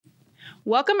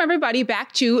Welcome, everybody,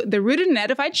 back to the Rooted and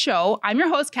Edified Show. I'm your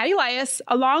host, Kat Elias,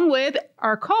 along with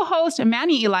our co-host,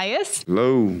 Manny Elias.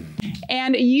 Hello.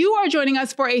 And you are joining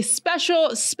us for a special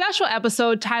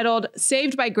episode titled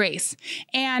Saved by Grace.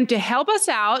 And to help us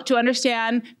out to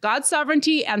understand God's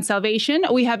sovereignty and salvation,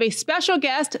 we have a special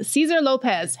guest, Cesar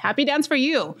Lopez. Happy dance for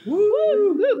you.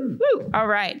 Woo, woo, woo. All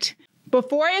right.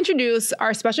 Before I introduce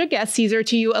our special guest, Cesar,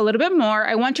 to you a little bit more,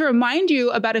 I want to remind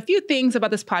you about a few things about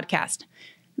this podcast.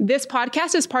 This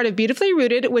podcast is part of Beautifully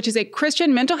Rooted, which is a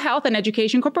Christian mental health and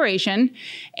education corporation.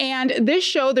 And this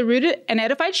show, the Rooted and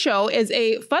Edified Show, is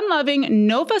a fun-loving,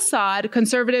 no-facade,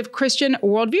 conservative Christian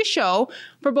worldview show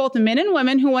for both men and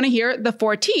women who want to hear the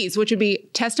 4 T's, which would be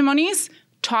testimonies,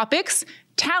 topics,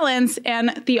 talents,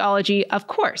 and theology, of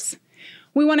course.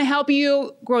 We want to help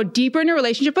you grow deeper in your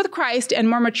relationship with Christ and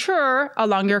more mature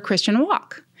along your Christian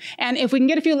walk. And if we can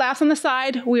get a few laughs on the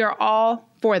side, we are all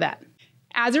for that.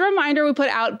 As a reminder, we put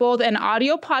out both an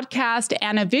audio podcast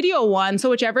and a video one, so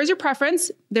whichever is your preference,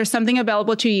 there's something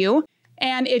available to you.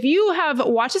 And if you have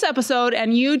watched this episode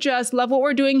and you just love what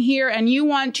we're doing here and you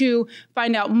want to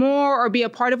find out more or be a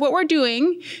part of what we're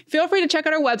doing, feel free to check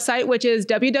out our website, which is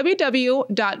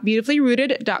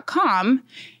www.beautifully.rooted.com,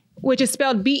 which is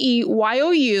spelled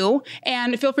B-E-Y-O-U,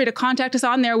 and feel free to contact us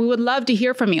on there. We would love to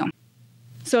hear from you.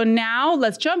 So now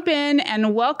let's jump in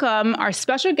and welcome our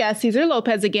special guest, Cesar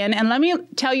Lopez, again. And let me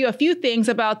tell you a few things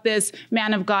about this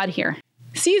man of God here.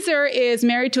 Cesar is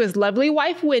married to his lovely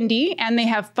wife, Wendy, and they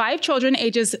have 5 children,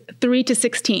 ages 3 to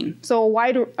 16. So a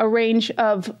wide range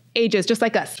of ages, just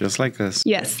like us. Just like us.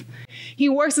 Yes. He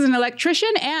works as an electrician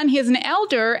and he is an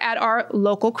elder at our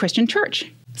local Christian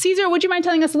church. Cesar, would you mind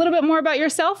telling us a little bit more about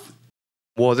yourself?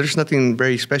 Well, there's nothing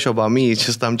very special about me. It's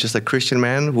just I'm just a Christian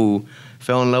man who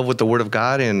fell in love with the Word of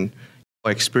God and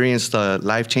experienced the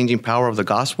life-changing power of the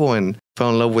gospel and fell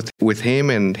in love with Him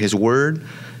and His Word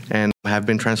and have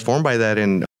been transformed by that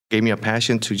and gave me a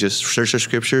passion to just search the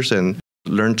Scriptures and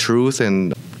learn truth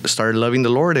and started loving the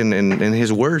Lord and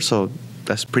His Word. So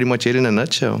that's pretty much it in a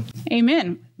nutshell.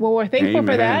 Amen. Well, we're thankful Amen.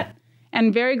 for that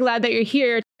and very glad that you're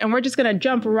here. And we're just going to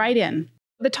jump right in.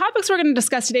 The topics we're going to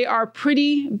discuss today are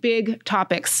pretty big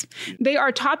topics. They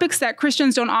are topics that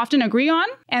Christians don't often agree on,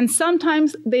 and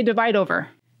sometimes they divide over.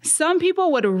 Some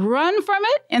people would run from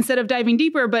it instead of diving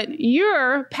deeper, but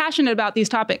you're passionate about these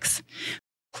topics.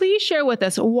 Please share with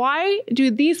us, why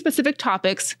do these specific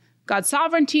topics, God's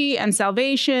sovereignty and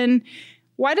salvation,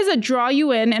 why does it draw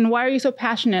you in, and why are you so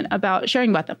passionate about sharing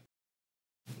about them?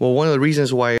 Well, one of the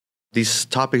reasons why these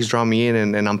topics draw me in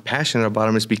and I'm passionate about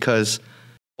them is because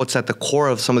what's at the core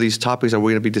of some of these topics that we're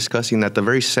going to be discussing, at the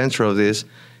very center of this,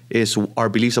 is our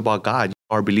beliefs about God,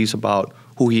 our beliefs about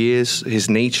who He is, His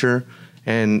nature,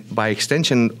 and by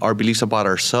extension, our beliefs about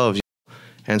ourselves.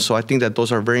 And so I think that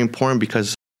those are very important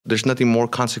because there's nothing more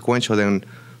consequential than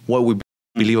what we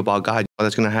believe about God.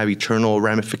 That's going to have eternal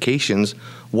ramifications.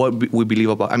 What we believe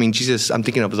about, Jesus, I'm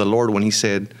thinking of the Lord when He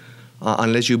said,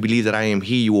 unless you believe that I am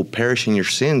He, you will perish in your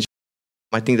sins.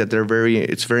 I think that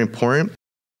it's very important.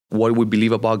 What we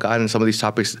believe about God and some of these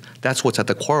topics, that's what's at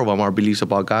the core of them, our beliefs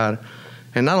about God.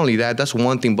 And not only that, that's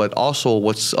one thing, but also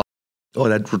what's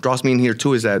that draws me in here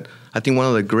too is that I think one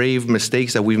of the grave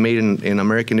mistakes that we've made in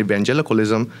American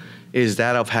evangelicalism is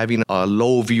that of having a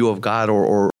low view of God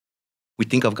or we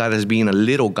think of God as being a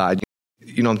little God.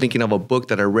 I'm thinking of a book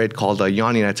that I read called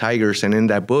Yawning at Tigers, and in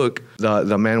that book,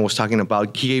 the man was talking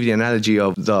about, he gave the analogy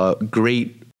of the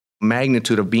great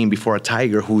magnitude of being before a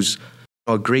tiger who's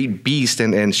a great beast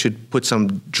and should put some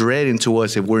dread into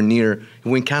us if we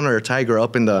encounter a tiger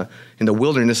up in the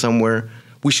wilderness somewhere.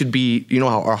 We should be,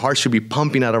 our hearts should be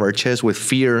pumping out of our chest with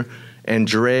fear and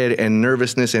dread and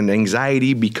nervousness and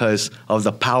anxiety because of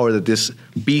the power that this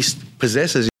beast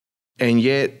possesses. And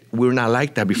yet we're not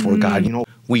like that before God.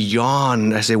 We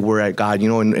yawn as it were at God,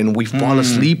 and we fall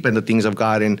asleep in the things of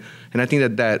God. And I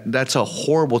think that's a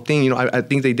horrible thing. I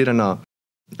think they did a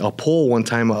poll one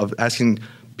time of asking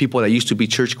people that used to be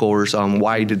churchgoers,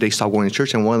 why did they stop going to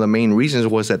church? And one of the main reasons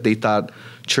was that they thought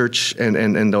church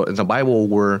and the Bible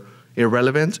were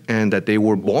irrelevant and that they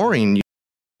were boring.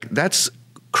 That's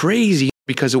crazy,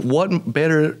 because what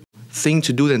better thing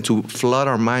to do than to flood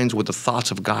our minds with the thoughts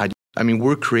of God?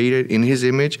 We're created in His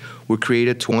image. We're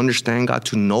created to understand God,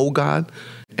 to know God,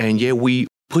 and yet we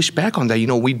push back on that.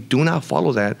 We do not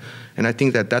follow that. And I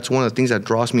think that that's one of the things that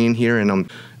draws me in here.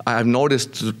 And I've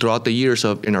noticed throughout the years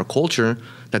in our culture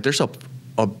that there's a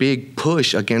big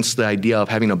push against the idea of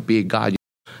having a big God.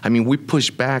 We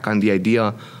push back on the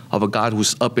idea of a God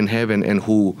who's up in heaven and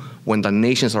who, when the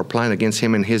nations are plotting against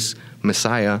Him and His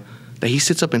Messiah, that He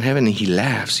sits up in heaven and He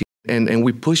laughs. And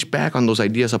we push back on those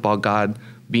ideas about God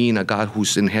being a God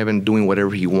who's in heaven doing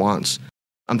whatever He wants.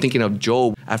 I'm thinking of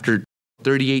Job. After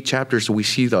 38 chapters, we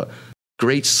see the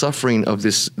great suffering of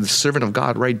the servant of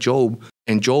God, right? Job.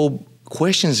 And Job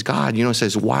questions God,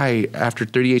 says, why, after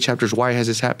 38 chapters, why has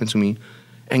this happened to me?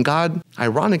 And God,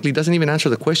 ironically, doesn't even answer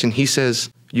the question. He says,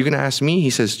 you're going to ask me? He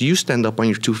says, you stand up on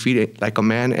your 2 feet like a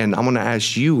man, and I'm going to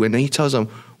ask you. And then he tells him,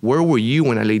 where were you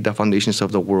when I laid the foundations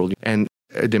of the world? And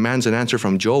demands an answer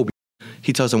from Job.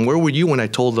 He tells him, where were you when I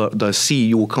told the sea,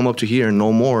 you will come up to here and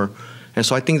no more? And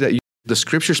so I think that the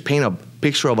scriptures paint a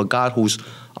picture of a God who's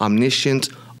omniscient,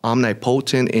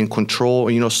 omnipotent, in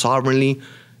control, sovereignly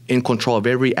in control of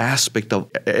every aspect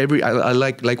of every. I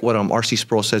like what R.C.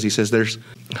 Sproul says. He says there's,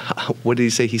 what did he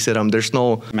say? He said there's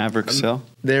no maverick cell.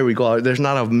 There we go. There's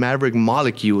not a maverick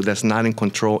molecule that's not in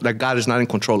control, that God is not in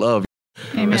control of.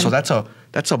 Amen. And so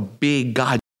that's a big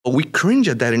God. But we cringe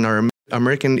at that in our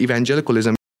American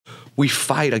evangelicalism. We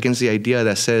fight against the idea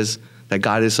that says that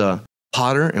God is a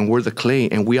potter and we're the clay,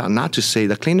 and we ought not to say,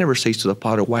 the clay never says to the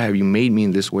potter, why have you made me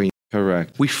in this way?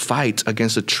 Correct. We fight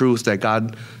against the truth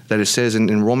that it says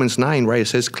in Romans 9, right? It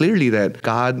says clearly that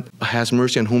God has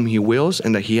mercy on whom he wills,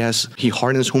 and that he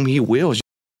hardens whom he wills.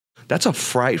 That's a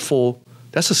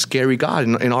scary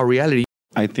God in our reality.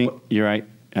 I think you're right.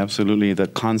 Absolutely. The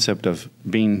concept of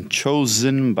being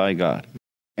chosen by God.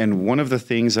 And one of the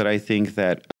things that I think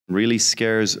that really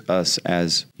scares us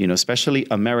as, especially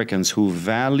Americans who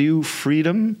value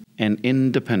freedom and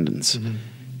independence,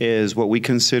 is what we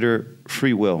consider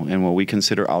free will and what we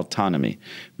consider autonomy,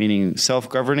 meaning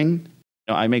self-governing.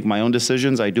 I make my own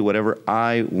decisions. I do whatever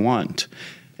I want.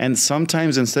 And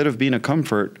sometimes, instead of being a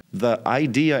comfort, the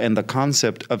idea and the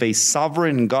concept of a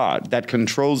sovereign God that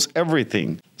controls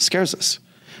everything scares us,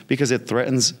 because it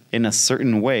threatens, in a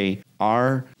certain way,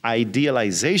 our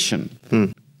idealization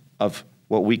of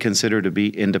what we consider to be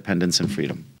independence and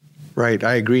freedom. Right,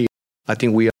 I agree. I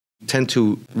think we tend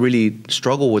to really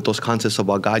struggle with those concepts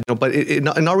about God. But in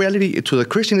our reality, to the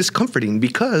Christian, it's comforting,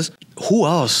 because who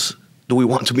else do we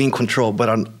want to be in control but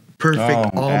a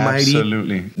perfect, almighty,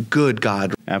 absolutely good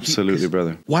God? Absolutely,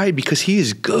 brother. Why? Because he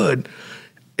is good.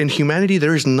 In humanity,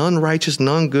 there is none righteous,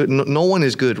 none good. No one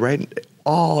is good, right?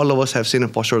 All of us have sinned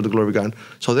and fall short of the glory of God.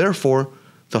 So therefore,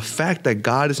 the fact that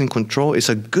God is in control is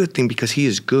a good thing, because he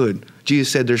is good.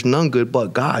 Jesus said there's none good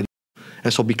but God.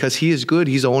 And so because he is good,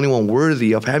 he's the only one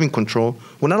worthy of having control.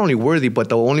 Well, not only worthy, but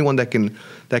the only one that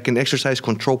can exercise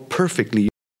control perfectly,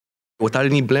 without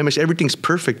any blemish. Everything's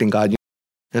perfect in God.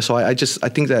 And so I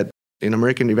think that in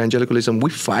American evangelicalism, we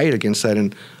fight against that.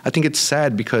 And I think it's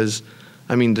sad, because,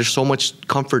 there's so much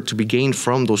comfort to be gained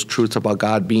from those truths about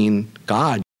God being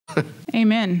God.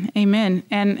 Amen. Amen.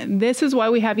 And this is why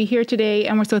we have you here today.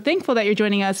 And we're so thankful that you're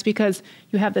joining us, because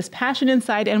you have this passion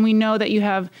inside, and we know that you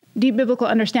have deep biblical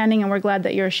understanding, and we're glad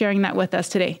that you're sharing that with us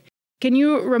today. Can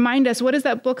you remind us, what is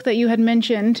that book that you had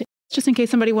mentioned, just in case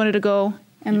somebody wanted to go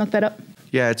and look that up?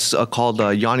 Yeah, it's called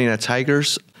Yawning at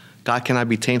Tigers. God Cannot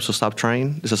Be Tamed, So Stop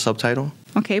Trying. It's a subtitle.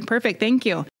 Okay, perfect. Thank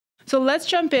you. So let's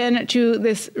jump in to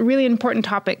this really important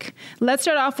topic. Let's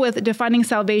start off with defining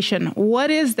salvation. What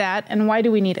is that, and why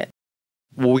do we need it?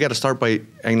 Well, we got to start by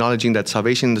acknowledging that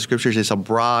salvation in the scriptures is a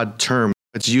broad term.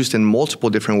 It's used in multiple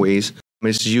different ways.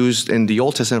 It's used in the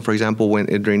Old Testament, for example,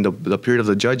 during the period of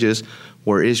the Judges,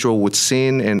 where Israel would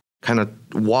sin and kind of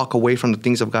walk away from the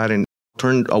things of God and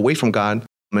turn away from God.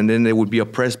 And then they would be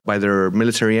oppressed by their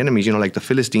military enemies, like the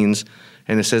Philistines.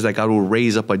 And it says that God will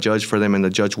raise up a judge for them, and the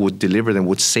judge would deliver them,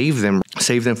 would save them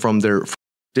from their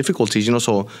difficulties.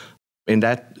 So in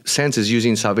that sense, is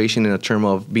using salvation in a term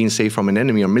of being saved from an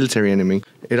enemy or military enemy.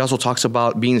 It also talks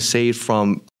about being saved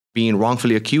from being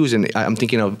wrongfully accused. And I'm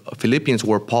thinking of Philippians,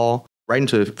 where Paul, writing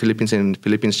to Philippians in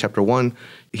Philippians chapter 1,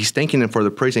 he's thanking them for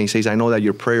the praise. And he says, I know that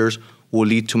your prayers will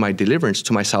lead to my deliverance,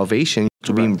 to my salvation,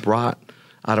 to being brought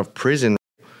out of prison.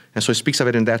 And so it speaks of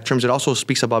it in that terms. It also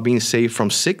speaks about being saved from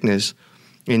sickness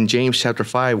in James chapter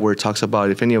 5, where it talks about,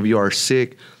 if any of you are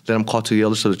sick, let them call to the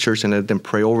elders of the church and let them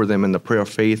pray over them, and the prayer of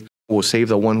faith will save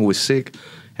the one who is sick.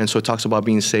 And so it talks about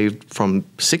being saved from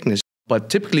sickness. But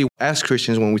typically, as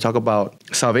Christians, when we talk about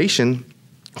salvation,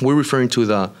 we're referring to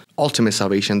the ultimate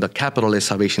salvation, the capital S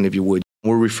salvation, if you would.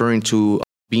 We're referring to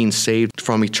being saved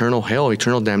from eternal hell,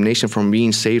 eternal damnation, from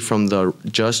being saved from the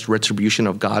just retribution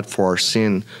of God for our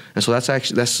sin. And so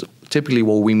that's typically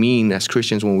what we mean as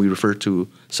Christians when we refer to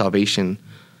salvation.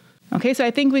 Okay, so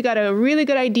I think we got a really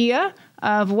good idea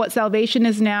of what salvation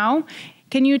is now.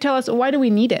 Can you tell us, why do we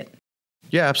need it?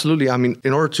 Yeah, absolutely.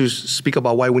 In order to speak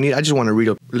about why we need it, I just want to read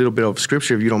a little bit of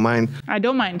scripture, if you don't mind. I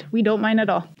don't mind. We don't mind at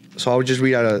all. So I'll just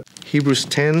read out of Hebrews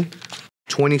 10,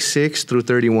 26 through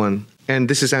 31. And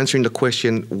this is answering the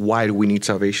question, why do we need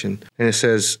salvation? And it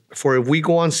says, for if we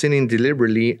go on sinning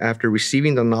deliberately after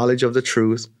receiving the knowledge of the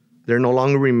truth, there no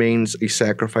longer remains a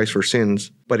sacrifice for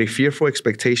sins, but a fearful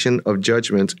expectation of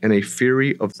judgment and a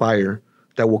fury of fire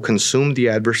that will consume the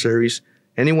adversaries.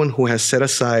 Anyone who has set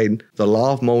aside the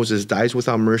law of Moses dies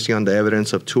without mercy on the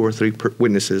evidence of 2 or 3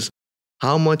 witnesses.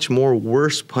 How much more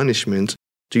worse punishment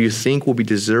do you think will be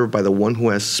deserved by the one who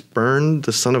has spurned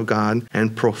the Son of God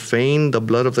and profaned the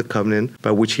blood of the covenant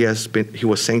by which he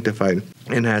was sanctified,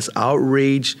 and has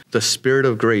outraged the Spirit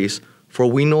of grace? For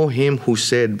we know him who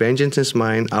said, vengeance is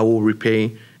mine, I will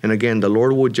repay. And again, the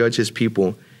Lord will judge his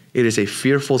people. It is a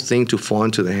fearful thing to fall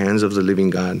into the hands of the living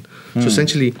God. So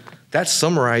essentially, that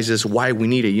summarizes why we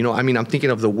need it. I'm thinking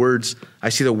of the words, I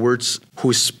see the words,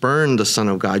 who spurned the Son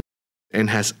of God and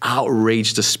has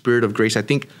outraged the Spirit of grace. I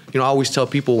think, I always tell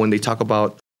people when they talk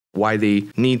about why they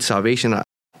need salvation, I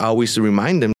always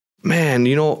remind them, man,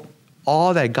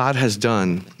 all that God has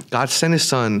done, God sent his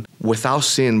Son without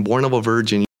sin, born of a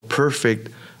virgin, perfect.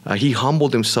 He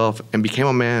humbled himself and became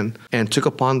a man and took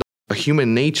upon a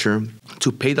human nature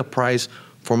to pay the price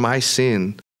for my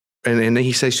sin. And then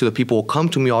he says to the people, come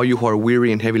to me, all you who are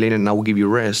weary and heavy laden, and I will give you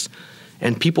rest.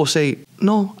 And people say,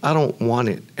 no, I don't want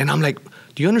it. And I'm like,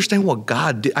 do you understand what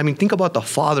God did? Think about the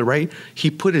Father, right? He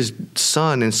put his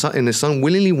Son, and his Son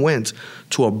willingly went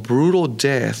to a brutal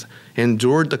death,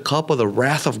 endured the cup of the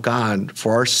wrath of God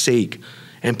for our sake.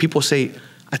 And people say,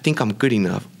 I think I'm good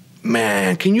enough.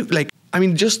 Man, can you,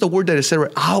 just the word that is said,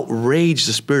 right? Outrage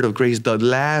the Spirit of grace. The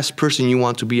last person you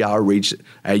want to be outraged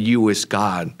at you is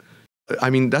God.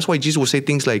 That's why Jesus will say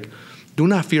things like, do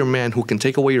not fear man who can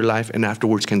take away your life and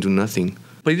afterwards can do nothing.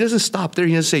 But he doesn't stop there.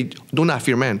 He doesn't say, do not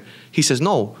fear man. He says,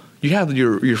 no, you have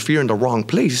your fear in the wrong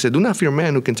place. He said, do not fear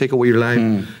man who can take away your life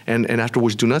and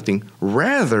afterwards do nothing.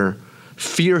 Rather,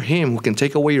 fear him who can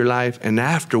take away your life and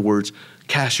afterwards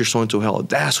cast your soul into hell.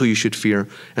 That's who you should fear.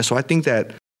 And so I think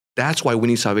that's why we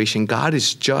need salvation. God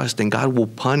is just and God will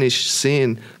punish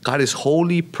sin. God is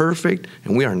holy, perfect,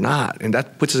 and we are not. And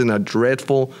that puts us in a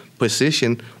dreadful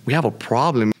position. We have a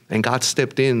problem, and God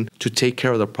stepped in to take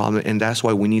care of the problem, and that's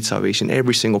why we need salvation.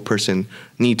 Every single person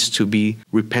needs to be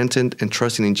repentant and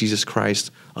trusting in Jesus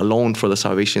Christ alone for the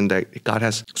salvation that God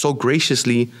has so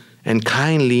graciously and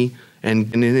kindly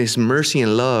and in his mercy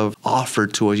and love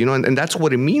offered to us. And that's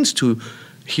what it means to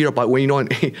hear about,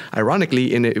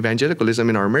 ironically, in evangelicalism,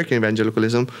 in our American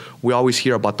evangelicalism, we always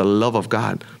hear about the love of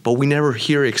God, but we never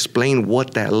hear explain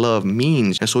what that love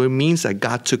means. And so it means that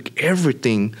God took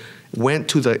everything, went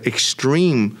to the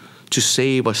extreme to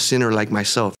save a sinner like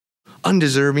myself,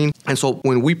 undeserving. And so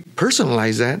when we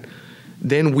personalize that,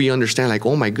 then we understand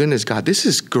oh my goodness, God, this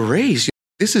is grace.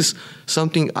 This is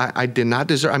something I did not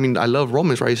deserve. I love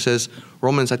Romans, right? It says,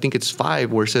 Romans, I think it's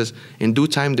 5, where it says, in due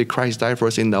time did Christ die for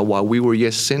us, in that while we were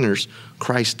yet sinners,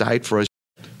 Christ died for us.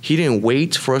 He didn't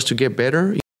wait for us to get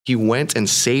better. He went and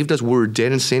saved us. We were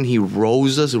dead in sin. He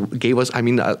rose us, gave us,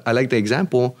 I like the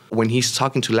example when he's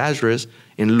talking to Lazarus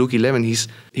in Luke 11,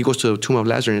 he goes to the tomb of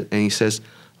Lazarus and he says,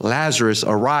 Lazarus,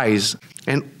 arise.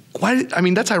 And why?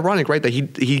 That's ironic, right? That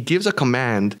he gives a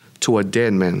command to a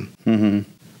dead man. Mm-hmm.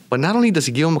 But not only does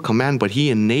he give him a command, but he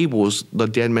enables the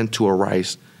dead man to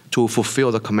arise, to fulfill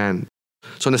the command.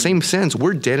 So in the same sense,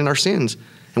 we're dead in our sins,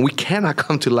 and we cannot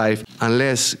come to life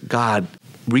unless God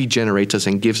regenerates us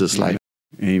and gives us life.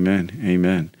 Amen.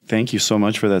 Amen. Thank you so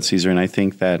much for that, Cesar. And I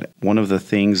think that one of the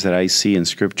things that I see in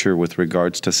Scripture with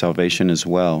regards to salvation as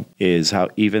well is how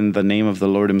even the name of the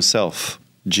Lord himself,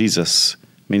 Jesus,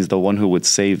 means the one who would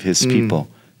save his people.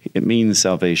 It means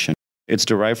salvation. It's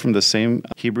derived from the same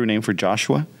Hebrew name for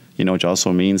Joshua, which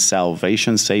also means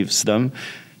salvation, saves them.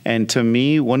 And to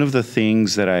me, one of the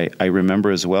things that I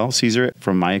remember as well, Cesar,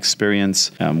 from my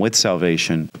experience with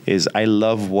salvation, is I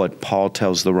love what Paul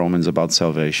tells the Romans about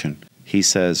salvation. He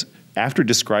says, after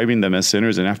describing them as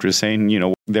sinners and after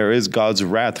saying, there is God's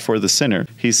wrath for the sinner,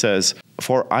 he says,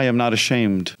 for I am not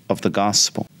ashamed of the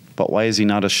gospel. But why is he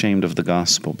not ashamed of the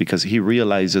gospel? Because he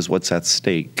realizes what's at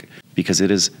stake. Because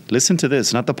it is, listen to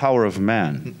this, not the power of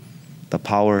man, the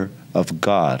power of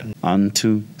God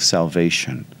unto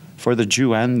salvation for the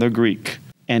Jew and the Greek.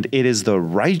 And it is the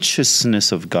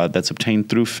righteousness of God that's obtained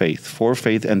through faith, for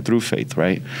faith and through faith,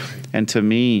 right? And to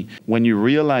me, when you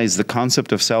realize the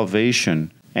concept of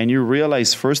salvation, and you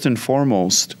realize first and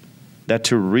foremost that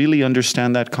to really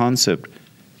understand that concept,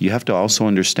 you have to also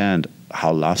understand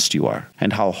how lost you are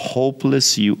and how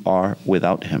hopeless you are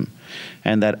without him.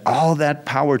 And that all that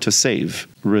power to save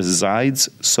resides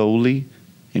solely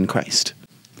in Christ.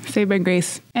 Saved by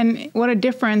grace. And what a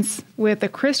difference with a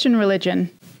Christian religion.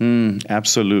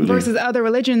 Absolutely. Versus other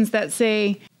religions that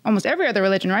say almost every other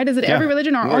religion, right? Is it every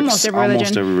religion or almost every religion?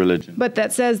 Almost every religion. But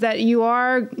that says that you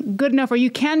are good enough, or you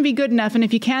can be good enough. And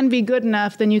if you can be good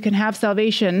enough, then you can have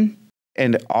salvation.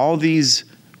 And all these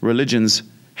religions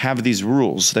have these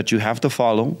rules that you have to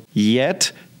follow.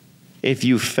 Yet, if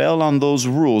you fail on those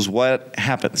rules, what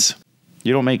happens?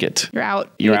 You don't make it. You're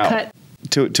out. You're get out.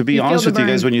 Cut. To be honest with you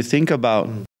guys, when you think about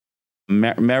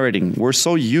meriting, we're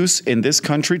so used in this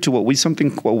country to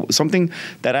something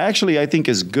that actually I think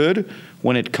is good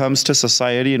when it comes to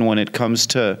society and when it comes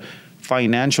to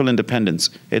financial independence.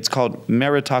 It's called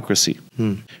meritocracy,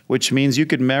 which means you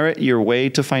could merit your way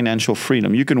to financial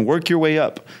freedom. You can work your way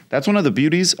up. That's one of the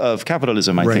beauties of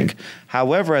capitalism, I think.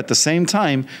 However, at the same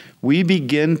time, we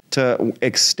begin to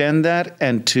extend that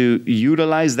and to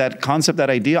utilize that concept, that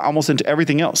idea, almost into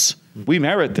everything else. We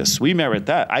merit this. We merit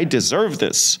that. I deserve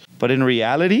this. But in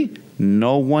reality,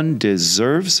 no one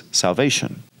deserves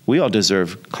salvation. We all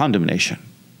deserve condemnation.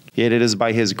 Yet it is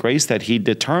by his grace that he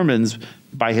determines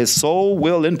by his sole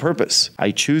will and purpose.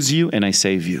 I choose you and I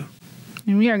save you.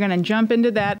 And we are going to jump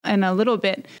into that in a little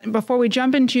bit. Before we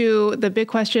jump into the big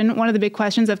question, one of the big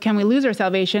questions of can we lose our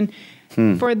salvation?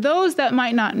 For those that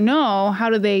might not know, how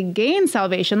do they gain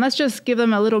salvation? Let's just give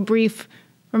them a little brief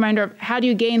reminder of how do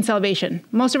you gain salvation?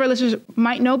 Most of our listeners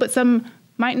might know, but some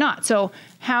might not. So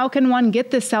how can one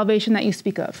get this salvation that you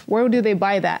speak of? Where do they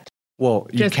buy that? Well,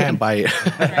 you can't buy it.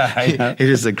 It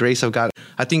is the grace of God.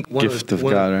 I think gift of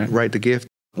God, right? The gift.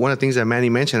 One of the things that Manny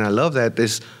mentioned, I love that,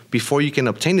 is before you can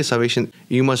obtain the salvation,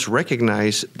 you must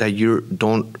recognize that you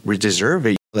don't deserve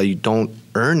it, that you don't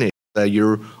earn it, that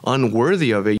you're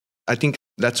unworthy of it. I think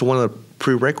that's one of the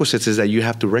prerequisites, is that you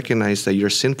have to recognize that you're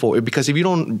sinful. Because if you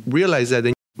don't realize that,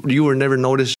 then you will never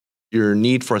notice your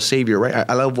need for a savior, right?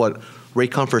 I love what Ray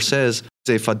Comfort says.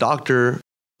 If a doctor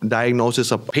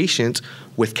diagnoses a patient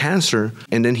with cancer,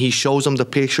 and then he shows them the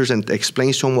pictures and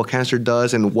explains to him what cancer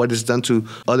does and what is done to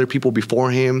other people before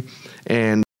him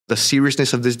and the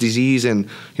seriousness of this disease and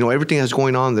everything that's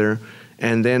going on there,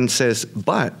 and then says,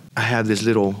 but I have this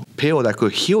little pill that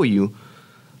could heal you.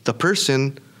 The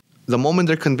person, the moment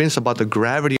they're convinced about the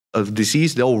gravity of the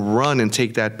disease, they'll run and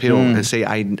take that pill and say,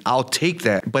 I'll take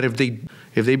that. But if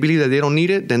they believe that they don't need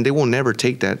it, then they will never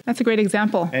take that. That's a great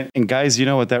example. And guys, you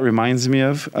know what that reminds me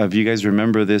of? You guys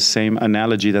remember this same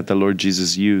analogy that the Lord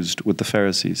Jesus used with the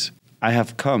Pharisees. I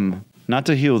have come not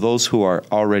to heal those who are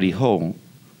already whole,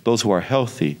 those who are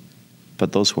healthy,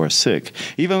 but those who are sick.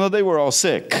 Even though they were all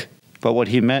sick. But what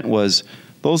he meant was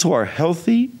those who are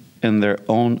healthy in their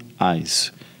own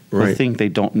eyes, who think they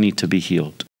don't need to be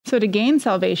healed. So to gain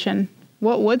salvation,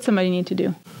 what would somebody need to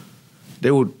do? They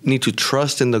would need to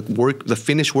trust in the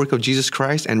finished work of Jesus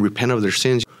Christ and repent of their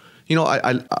sins.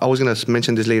 I was going to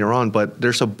mention this later on, but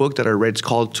there's a book that I read. It's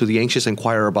called To the Anxious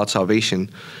Inquirer About Salvation.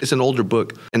 It's an older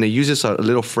book, and it uses a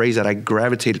little phrase that I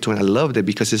gravitated to, and I loved it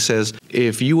because it says,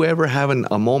 if you ever have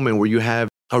a moment where you have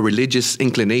a religious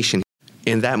inclination,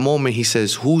 in that moment, he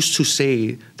says, who's to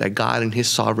say that God in his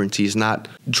sovereignty is not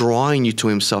drawing you to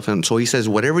himself? And so he says,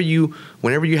 whenever you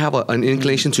have an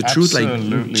inclination to truth,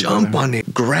 like jump on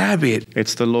it, grab it.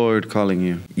 It's the Lord calling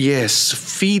you. Yes,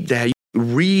 feed that.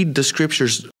 Read the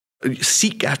scriptures.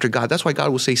 Seek after God. That's why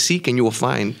God will say, seek and you will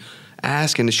find.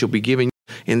 Ask and it shall be given.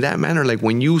 In that manner, like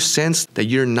when you sense that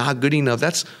you're not good enough,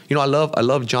 that's, I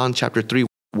love John chapter 3,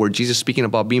 where Jesus speaking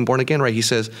about being born again, right? He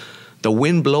says, the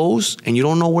wind blows and you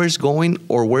don't know where it's going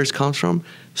or where it comes from.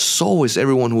 So is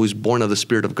everyone who is born of the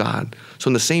Spirit of God. So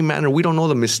in the same manner, we don't know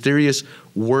the mysterious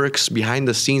works behind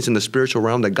the scenes in the spiritual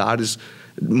realm that God is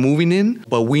moving in.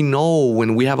 But we know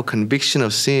when we have a conviction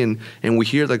of sin and we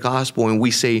hear the gospel and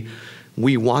we say,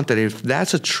 we want that. If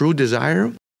that's a true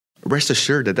desire, rest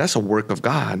assured that that's a work of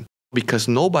God. Because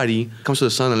nobody comes to the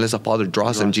Son unless the Father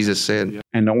draws them, Jesus said.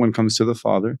 And no one comes to the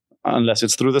Father unless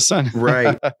it's through the Son.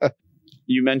 Right.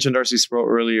 You mentioned R.C. Sproul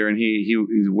earlier, and he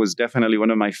was definitely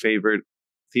one of my favorite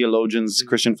theologians,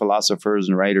 Christian philosophers,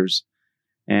 and writers.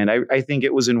 And I think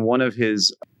it was in one of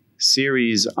his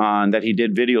series that he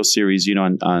did video series,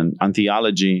 on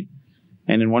theology.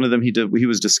 And in one of them, he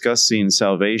was discussing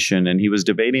salvation, and he was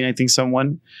debating, I think,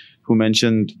 someone who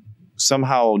mentioned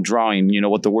somehow drawing,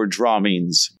 what the word draw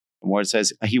means, where it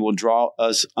says he will draw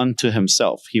us unto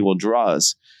himself. He will draw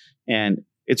us. And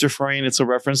it's a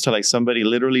reference to like somebody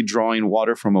literally drawing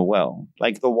water from a well.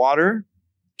 Like the water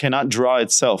cannot draw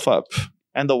itself up,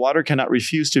 and the water cannot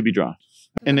refuse to be drawn.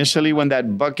 Initially, when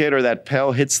that bucket or that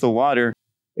pail hits the water,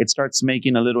 it starts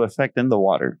making a little effect in the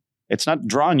water. It's not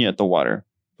drawn yet, the water,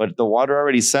 but the water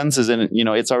already senses and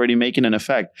it's already making an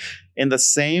effect. In the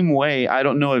same way, I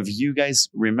don't know if you guys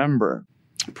remember,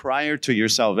 prior to your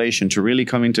salvation, to really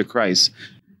coming to Christ,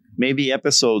 maybe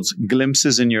episodes,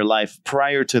 glimpses in your life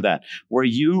prior to that, where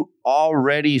you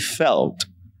already felt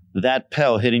that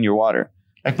pail hitting your water.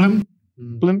 Like, blim,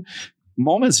 blim.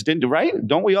 Moments, right?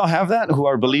 Don't we all have that who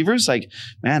are believers? Like,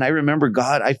 man, I remember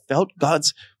God. I felt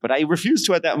God's, but I refused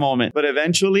to at that moment. But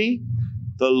eventually,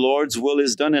 the Lord's will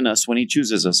is done in us when he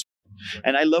chooses us.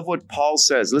 And I love what Paul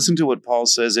says. Listen to what Paul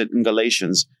says in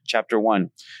Galatians chapter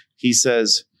 1. He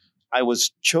says, I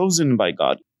was chosen by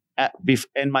God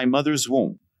in my mother's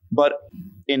womb, but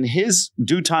in his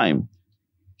due time,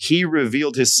 he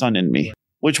revealed his son in me,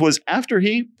 which was after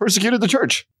he persecuted the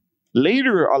church.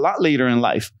 Later, a lot later in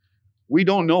life, we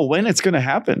don't know when it's going to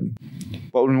happen.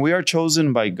 But when we are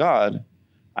chosen by God,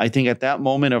 I think at that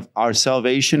moment of our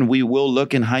salvation, we will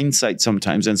look in hindsight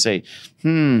sometimes and say,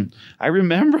 I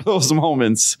remember those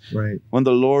moments when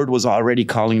the Lord was already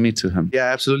calling me to him. Yeah,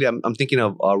 absolutely. I'm thinking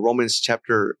of Romans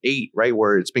chapter 8, right,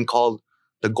 where it's been called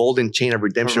the golden chain of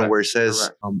redemption, where it says,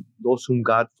 those whom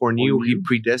God foreknew, he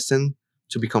predestined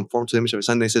to be conformed to the image of his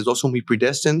son. And it says, those whom he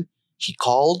predestined, he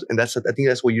called. And I think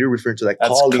that's what you're referring to, like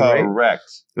calling, correct. Right?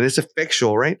 And it's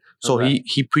effectual, right? So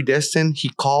he predestined, he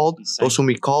called, those whom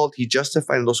he called, he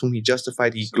justified, and those whom he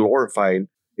justified, he glorified.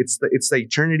 It's the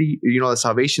eternity, the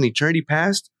salvation, eternity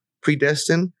past,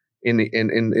 predestined, in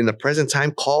the present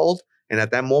time called, and at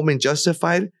that moment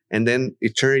justified, and then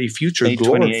eternity future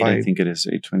glorified. I think it is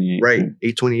 8:28. Right,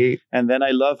 8:28. And then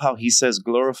I love how he says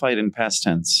glorified in past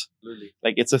tense. Really?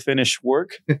 Like it's a finished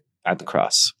work at the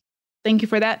cross. Thank you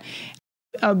for that.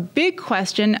 A big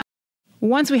question.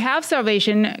 Once we have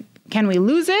salvation, can we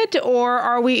lose it, or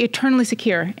are we eternally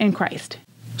secure in Christ?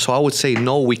 So I would say,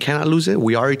 no, we cannot lose it.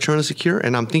 We are eternally secure.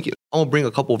 And I'm going to bring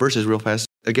a couple of verses real fast.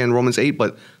 Again, Romans 8,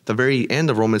 but the very end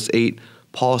of Romans 8,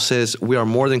 Paul says, we are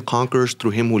more than conquerors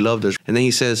through him who loved us. And then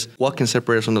he says, what can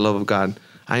separate us from the love of God?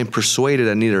 I am persuaded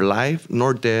that neither life,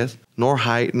 nor death, nor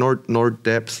height, nor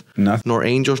depth, nor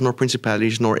angels, nor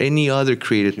principalities, nor any other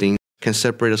created thing can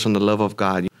separate us from the love of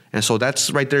God. And so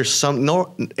that's right there.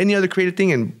 Any other created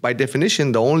thing, and by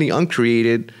definition, the only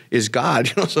uncreated is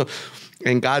God.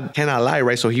 And God cannot lie,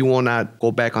 right? So he will not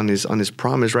go back on his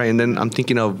promise, right? And then I'm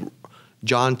thinking of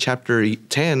John chapter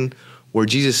 10, where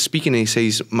Jesus is speaking and he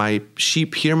says, my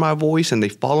sheep hear my voice and they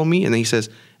follow me. And then he says,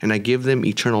 and I give them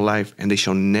eternal life and they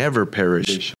shall never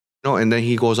perish. And then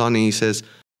he goes on and he says,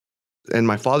 and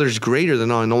my Father is greater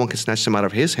than all, and no one can snatch them out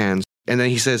of his hands. And then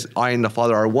he says, I and the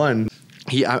Father are one.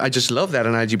 I just love that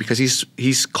analogy, because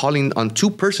he's calling on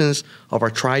two persons of our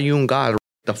triune God,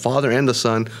 the Father and the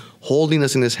Son, holding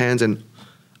us in his hands. And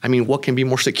I mean, what can be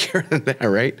more secure than that,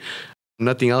 right?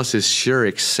 Nothing else is sure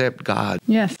except God.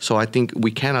 Yes. So I think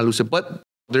we cannot lose it. But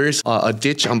there is a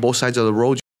ditch on both sides of the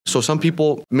road. So some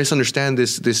people misunderstand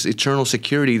this eternal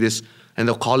security, and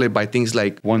they'll call it by things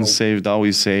like once saved,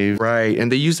 always saved. Right.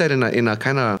 And they use that in a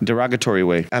kind of derogatory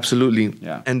way. Absolutely.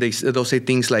 Yeah. And they'll say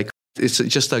things like, it's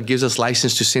just gives us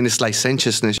license to sin, it's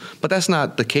licentiousness. But that's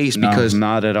not the case, because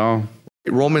not at all.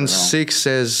 Romans 6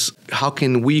 says, how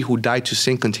can we who died to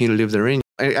sin continue to live therein?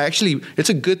 Actually, it's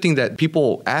a good thing that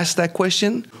people ask that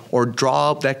question or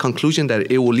draw up that conclusion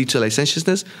that it will lead to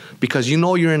licentiousness, because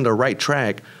you're in the right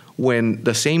track when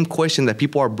the same question that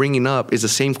people are bringing up is the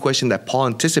same question that Paul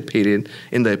anticipated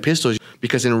in the epistles.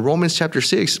 Because in Romans chapter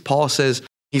 6, Paul says,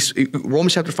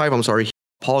 Romans chapter 5,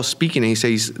 Paul's speaking and he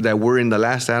says that we're in the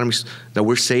last Adam, that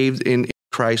we're saved in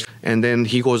Christ. And then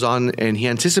he goes on and he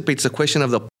anticipates the question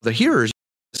of the hearers.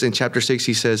 In chapter 6,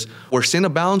 he says, where sin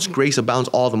abounds, grace abounds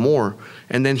all the more.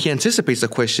 And then he anticipates the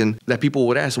question that people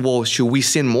would ask, well, should we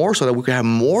sin more so that we could have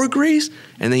more grace?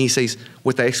 And then he says,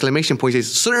 with the exclamation point, he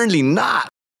says, certainly not.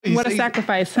 What a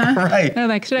sacrifice, huh? Right. They're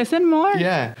like, should I sin more?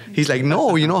 Yeah. He's like,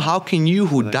 no, how can you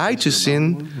who died to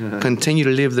sin continue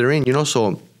to live therein?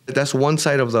 So that's one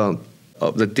side of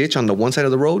the ditch on the one side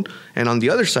of the road. And on the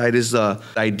other side is the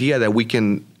idea that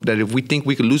if we think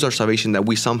we could lose our salvation, that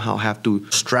we somehow have to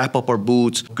strap up our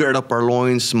boots, gird up our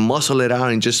loins, muscle it out,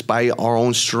 and just by our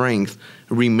own strength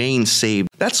remain saved.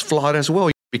 That's flawed as well,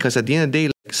 because at the end of the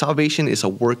day, salvation is a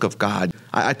work of God.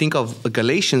 I think of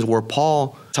Galatians, where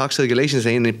Paul talks to the Galatians,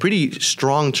 and in pretty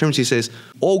strong terms, he says,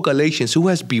 "O Galatians, who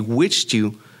has bewitched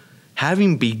you?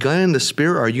 Having begun in the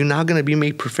spirit, are you now going to be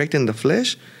made perfect in the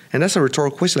flesh?" And that's a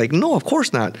rhetorical question. Like, no, of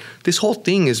course not. This whole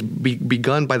thing is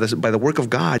begun by the work of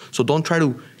God. So don't try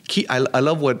to keep. I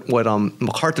love what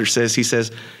MacArthur says. He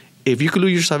says, if you could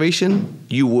lose your salvation,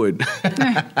 you would.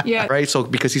 Yeah. Right? So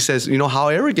because he says, how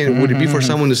arrogant would it be for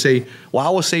someone to say, well, I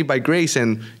was saved by grace,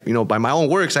 and by my own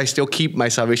works I still keep my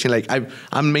salvation. Like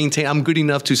I'm good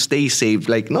enough to stay saved.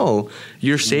 Like, no,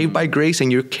 you're saved by grace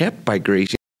and you're kept by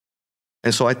grace.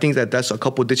 And so I think that's a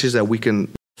couple ditches that we can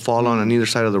fall on either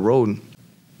side of the road.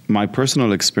 my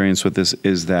personal experience with this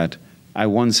is that I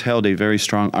once held a very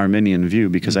strong Arminian view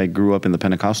because I grew up in the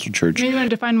Pentecostal church. Maybe you want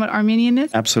to define what Arminian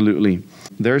is? Absolutely.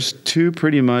 There's two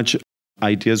pretty much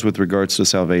ideas with regards to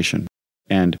salvation.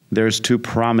 And there's two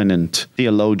prominent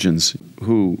theologians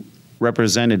who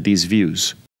represented these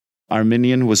views.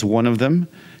 Arminian was one of them,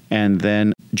 and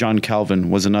then John Calvin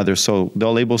was another. So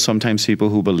they'll label sometimes people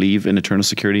who believe in eternal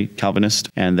security Calvinist,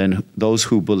 and then those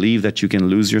who believe that you can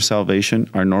lose your salvation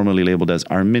are normally labeled as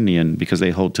Arminian because they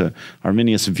hold to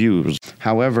Arminius views.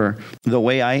 However, the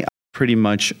way I pretty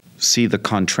much see the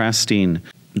contrasting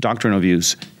doctrinal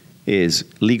views is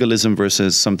legalism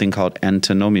versus something called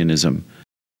antinomianism.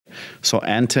 So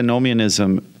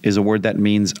antinomianism is a word that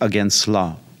means against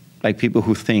law. Like people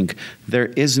who think there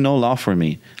is no law for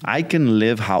me. I can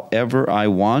live however I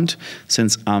want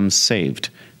since I'm saved.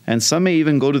 And some may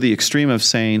even go to the extreme of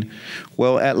saying,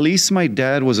 well, at least my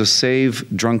dad was a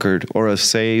saved drunkard or a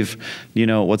saved,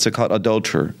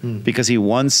 adulterer. Because he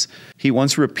once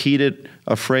repeated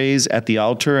a phrase at the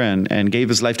altar and gave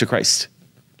his life to Christ.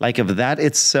 Like if that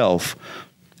itself,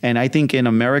 and I think in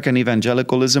American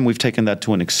evangelicalism, we've taken that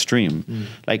to an extreme.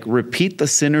 Like repeat the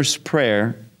sinner's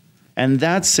prayer and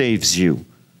that saves you.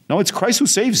 No, it's Christ who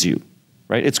saves you,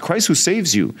 right? It's Christ who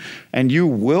saves you, and you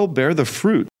will bear the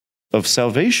fruit of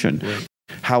salvation. Right.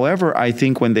 However, I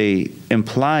think when they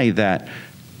imply that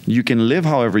you can live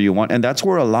however you want, and that's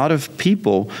where a lot of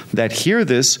people that hear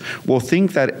this will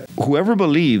think that whoever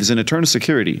believes in eternal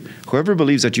security, whoever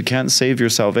believes that you can't save your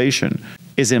salvation,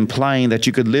 is implying that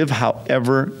you could live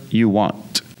however you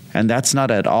want. And that's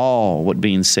not at all what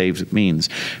being saved means.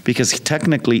 Because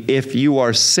technically, if you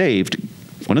are saved,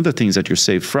 one of the things that you're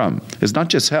saved from is not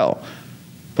just hell,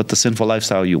 but the sinful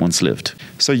lifestyle you once lived.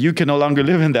 So you can no longer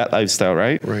live in that lifestyle,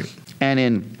 right? Right. And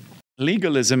in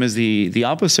legalism is the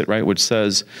opposite, right? Which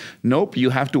says, nope, you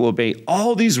have to obey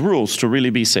all these rules to really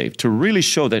be saved. To really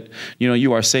show that,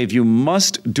 you are saved, you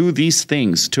must do these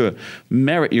things to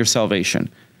merit your salvation.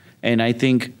 And I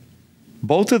think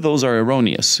both of those are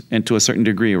erroneous, and to a certain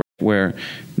degree, right? Where,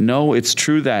 no, it's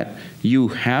true that you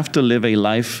have to live a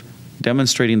life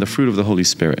demonstrating the fruit of the Holy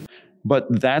Spirit.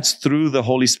 But that's through the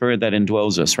Holy Spirit that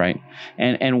indwells us, right?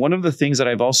 And one of the things that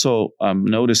I've also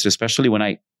noticed, especially when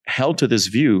I held to this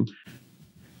view,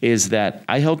 is that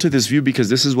I held to this view because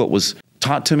this is what was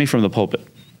taught to me from the pulpit.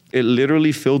 It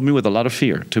literally filled me with a lot of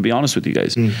fear, to be honest with you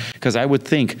guys. Because I would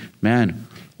think, man,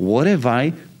 what if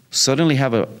I suddenly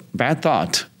have a bad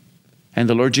thought and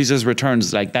the Lord Jesus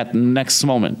returns like that next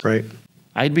moment? Right.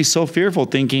 I'd be so fearful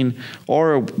thinking,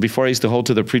 or before I used to hold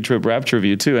to the pre-trib rapture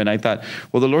view too, and I thought,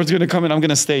 well, the Lord's going to come and I'm going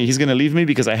to stay. He's going to leave me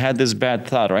because I had this bad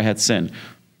thought or I had sin.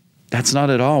 That's not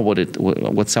at all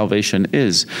what salvation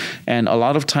is. And a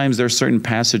lot of times there are certain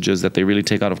passages that they really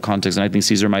take out of context, and I think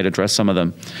Cesar might address some of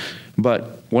them.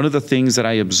 But one of the things that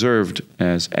I observed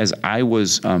as I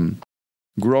was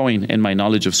growing in my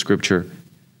knowledge of Scripture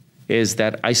is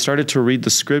that I started to read the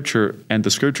Scripture, and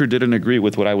the Scripture didn't agree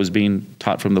with what I was being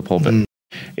taught from the pulpit.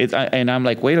 And I'm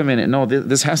like, wait a minute, no,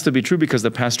 this has to be true because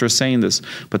the pastor is saying this.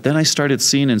 But then I started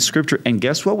seeing in Scripture, and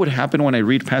guess what would happen when I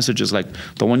read passages like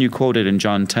the one you quoted in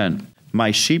John 10?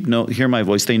 My sheep hear my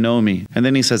voice, they know me. And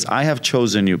then he says, I have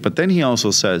chosen you. But then he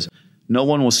also says, no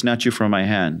one will snatch you from my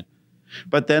hand.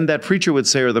 But then that preacher would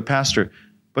say, or the pastor,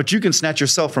 but you can snatch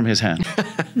yourself from his hand.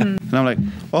 And I'm like,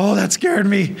 oh, that scared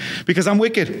me because I'm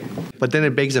wicked. But then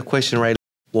it begs a question, right?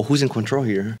 Well, who's in control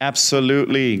here?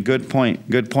 Absolutely. Good point.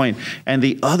 Good point. And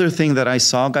the other thing that I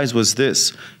saw, guys, was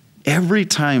this. Every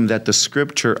time that the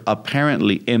Scripture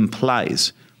apparently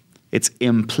implies, it's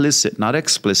implicit, not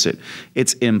explicit,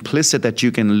 it's implicit that you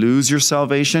can lose your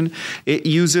salvation, it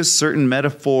uses certain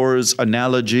metaphors,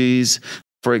 analogies.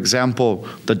 For example,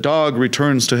 the dog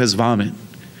returns to his vomit.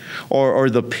 Or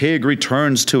the pig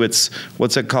returns to its,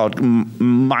 what's it called,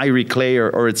 miry clay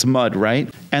or its mud, right?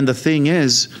 And the thing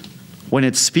is, when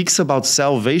it speaks about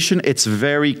salvation, it's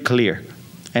very clear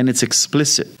and it's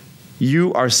explicit.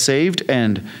 You are saved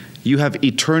and you have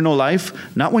eternal life,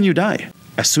 not when you die.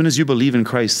 As soon as you believe in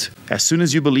Christ, as soon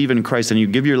as you believe in Christ and you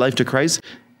give your life to Christ,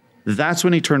 that's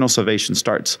when eternal salvation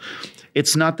starts.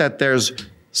 It's not that there's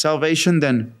salvation,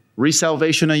 then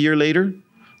resalvation a year later,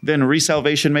 then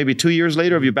resalvation maybe 2 years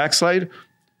later if you backslide.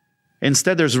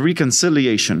 Instead, there's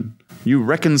reconciliation. You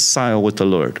reconcile with the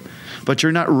Lord, but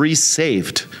you're not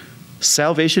resaved.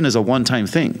 Salvation is a one-time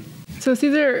thing. So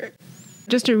Cesar,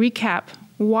 just to recap,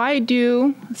 why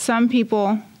do some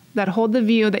people that hold the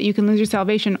view that you can lose your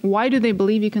salvation, why do they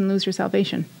believe you can lose your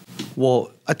salvation?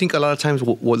 Well, I think a lot of times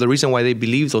the reason why they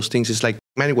believe those things is like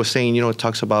Manny was saying, it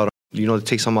talks about, it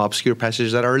takes some obscure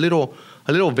passages that are a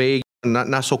little vague,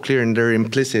 not so clear, and they're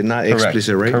implicit, not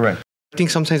explicit, right? Correct. I think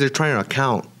sometimes they're trying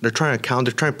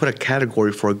to put a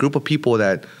category for a group of people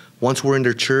that once were in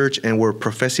their church and were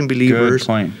professing believers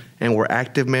and were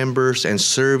active members and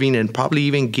serving and probably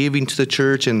even giving to the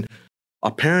church and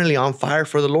apparently on fire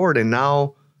for the Lord. And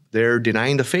now they're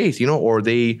denying the faith, or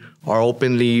they are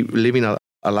openly living a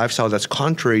lifestyle that's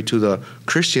contrary to the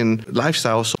Christian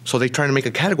lifestyle. So they try to make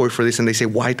a category for this, and they say,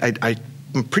 "Why?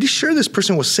 I'm pretty sure this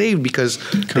person was saved because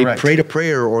they prayed a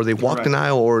prayer, or they walked an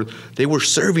aisle, or they were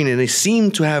serving, and they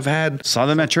seem to have saw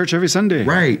them at church every Sunday,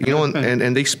 right?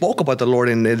 And they spoke about the Lord,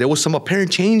 and there was some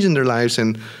apparent change in their lives,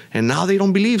 and now they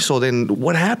don't believe. So then,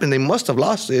 what happened? They must have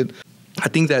lost it. I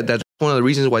think that's one of the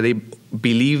reasons why they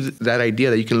believe that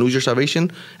idea that you can lose your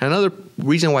salvation. And another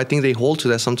reason why I think they hold to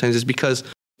that sometimes is because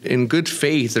in good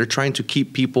faith, they're trying to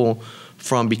keep people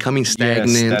from becoming stagnant.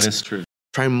 Yes, that is true.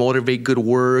 Try and motivate good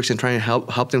works and try and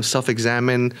help them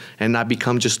self-examine and not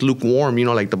become just lukewarm,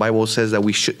 like the Bible says that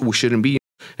we shouldn't be.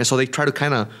 And so they try to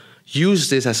kind of use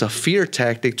this as a fear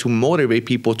tactic to motivate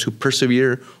people to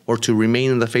persevere or to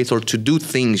remain in the faith or to do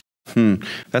things.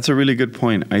 That's a really good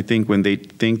point. I think when they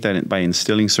think that by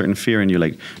instilling certain fear in you,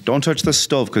 like, don't touch the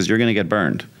stove because you're going to get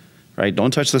burned, right?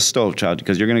 Don't touch the stove, child,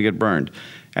 because you're going to get burned.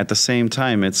 At the same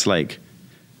time, it's like,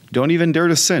 don't even dare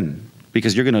to sin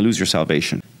because you're going to lose your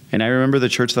salvation. And I remember the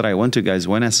church that I went to, guys,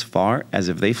 went as far as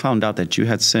if they found out that you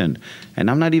had sinned. And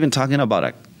I'm not even talking about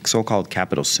a so-called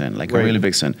capital sin, like a really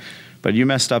big sin. But you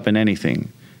messed up in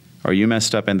anything, or you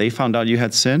messed up and they found out you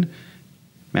had sinned.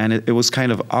 Man, it was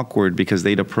kind of awkward because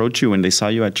they'd approach you when they saw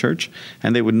you at church,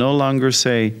 and they would no longer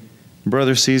say,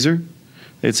 Brother Cesar.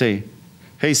 They'd say,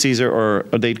 hey, Cesar, or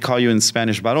they'd call you in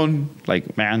Spanish, varón,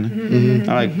 like, man. I'm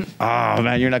like, oh,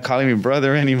 man, you're not calling me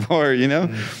brother anymore,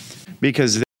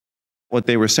 Because what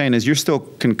they were saying is you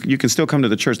can still come to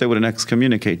the church. They wouldn't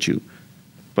excommunicate you.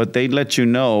 But they'd let you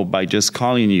know by just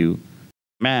calling you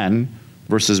man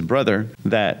versus brother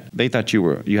that they thought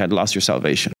you had lost your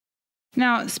salvation.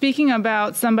 Now, speaking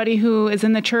about somebody who is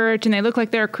in the church and they look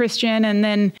like they're a Christian and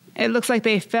then it looks like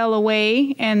they fell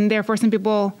away and therefore some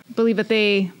people believe that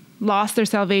they lost their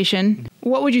salvation.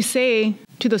 What would you say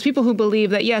to those people who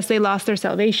believe that, yes, they lost their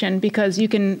salvation because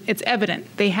it's evident.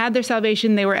 They had their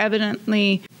salvation. They were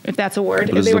evidently, if that's a word,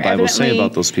 what does the Bible say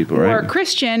about those people, right? Were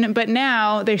Christian, but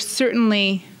now they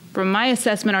certainly, from my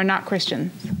assessment, are not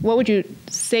Christians. What would you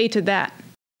say to that?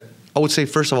 I would say,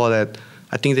 first of all, that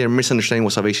I think they're misunderstanding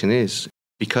what salvation is,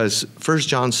 because 1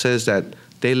 John says that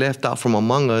they left out from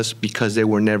among us because they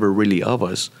were never really of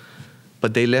us.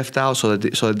 But they left out so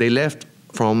that they left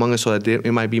from among us so that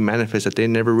it might be manifest that they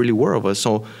never really were of us.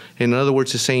 So in other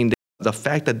words, it's saying that the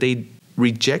fact that they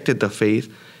rejected the faith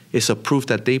is a proof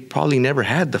that they probably never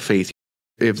had the faith.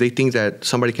 If they think that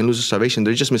somebody can lose their salvation,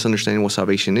 they're just misunderstanding what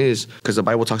salvation is, because the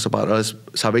Bible talks about us.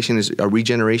 Salvation is a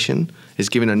regeneration. It's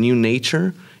given a new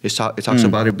nature. It talks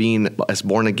about it being as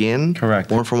born again, correct,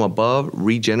 born from above,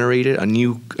 regenerated, a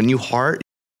new heart.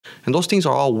 And those things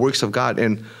are all works of God.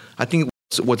 And I think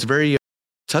what's very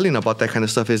telling about that kind of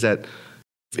stuff is that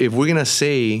if we're going to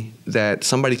say that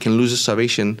somebody can lose their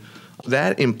salvation,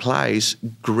 that implies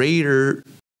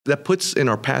that puts in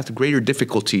our path greater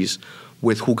difficulties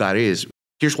with who God is.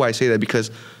 Here's why I say that,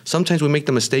 because sometimes we make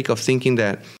the mistake of thinking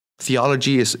that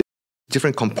theology is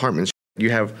different compartments.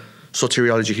 You have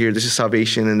soteriology here, this is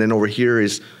salvation, and then over here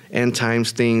is end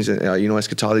times things,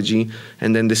 eschatology,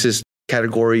 and then this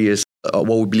category is what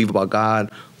we believe about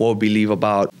God, what we believe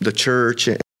about the church,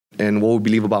 and what we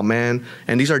believe about man.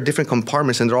 And these are different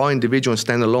compartments, and they're all individual and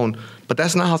stand alone. But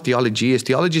that's not how theology is.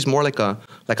 Theology is more like a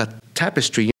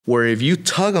tapestry, where if you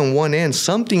tug on one end,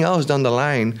 something else down the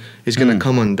line is going to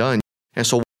come undone. And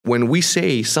so when we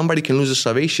say somebody can lose their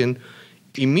salvation,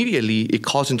 immediately it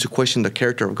calls into question the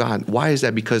character of God. Why is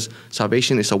that? Because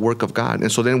salvation is a work of God. And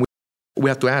so then we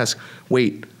have to ask,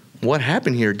 wait, what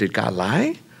happened here? Did God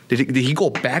lie? Did he go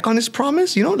back on his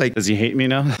promise? Does he hate me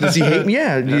now? Does he hate me?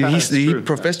 Yeah. Did he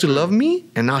profess to love me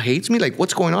and now hates me? Like,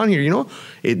 what's going on here?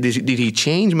 Did he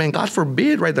change? Man, God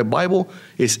forbid, right? The Bible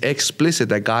is explicit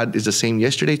that God is the same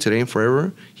yesterday, today, and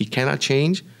forever. He cannot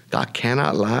change. God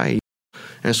cannot lie.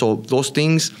 And so those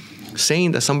things,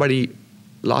 saying that somebody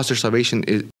lost their salvation,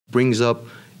 it brings up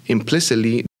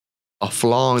implicitly a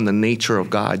flaw in the nature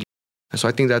of God. And so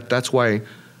I think that's why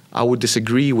I would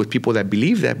disagree with people that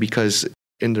believe that, because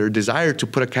in their desire to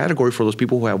put a category for those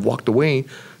people who have walked away,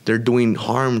 they're doing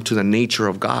harm to the nature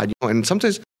of God. And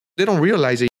sometimes they don't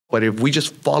realize it, but if we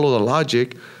just follow the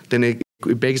logic, then it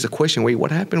begs the question, wait,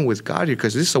 what happened with God here?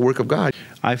 Because this is a work of God.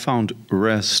 I found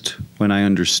rest when I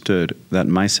understood that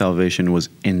my salvation was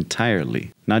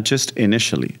entirely, not just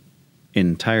initially,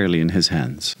 entirely in His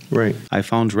hands. Right. I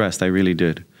found rest. I really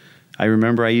did. I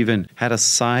remember I even had a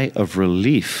sigh of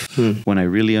relief when I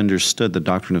really understood the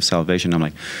doctrine of salvation. I'm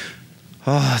like,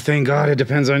 oh, thank God it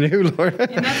depends on you, Lord.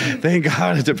 Thank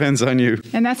God it depends on you.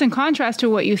 And that's in contrast to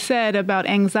what you said about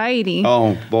anxiety.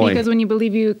 Oh, boy. Because when you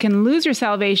believe you can lose your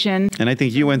salvation. And I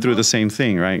think you went through the same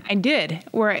thing, right? I did.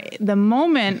 Where the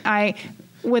moment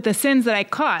with the sins that I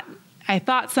caught, I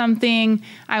thought something,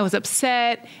 I was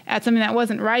upset at something that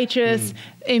wasn't righteous.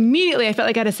 Immediately, I felt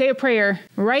like I had to say a prayer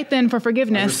right then for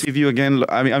forgiveness. Receive you again.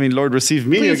 I mean, Lord, receive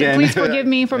me again. Please forgive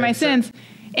me for my sins.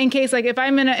 In case, like, if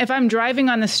I'm driving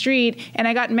on the street and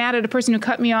I got mad at a person who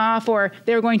cut me off, or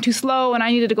they were going too slow and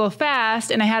I needed to go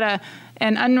fast, and I had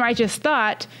an unrighteous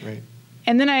thought, right.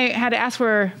 And then I had to ask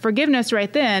for forgiveness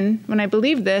right then. When I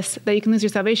believed this, that you can lose your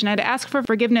salvation, I had to ask for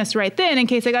forgiveness right then in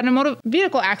case I got in a motor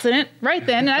vehicle accident right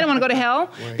then, and I didn't want to go to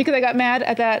hell because I got mad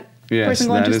at that person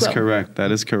going too slow. Yes, that is correct.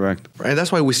 That is correct. And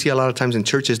that's why we see a lot of times in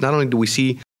churches, not only do we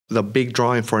see the big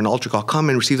drawing for an altar call, come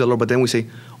and receive the Lord, but then we say,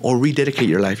 oh, rededicate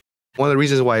your life. One of the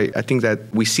reasons why I think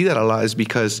that we see that a lot is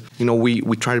because, we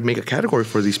try to make a category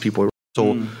for these people.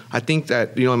 So I think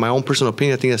that, in my own personal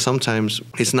opinion, I think that sometimes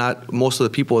it's not most of the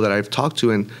people that I've talked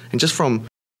to. And just from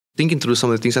thinking through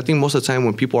some of the things, I think most of the time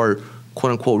when people are,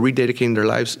 quote unquote, rededicating their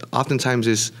lives, oftentimes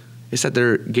it's that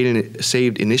they're getting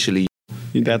saved initially.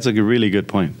 That's a really good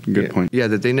point. Good point. Yeah,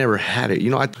 that they never had it.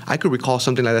 I could recall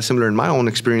something like that similar in my own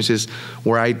experiences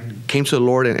where I came to the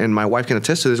Lord, and my wife can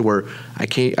attest to this, where I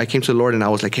came to the Lord and I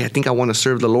was like, hey, I think I want to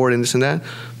serve the Lord and this and that.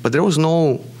 But there was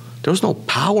no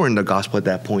power in the gospel at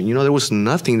that point. There was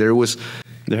nothing. There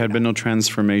had been no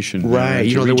transformation.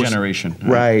 Right. Regeneration.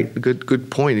 Right. Good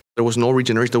point. There was no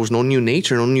regeneration. There was no new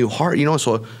nature, no new heart.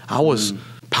 So I was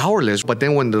powerless. But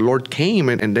then when the Lord came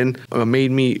and then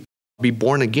made me be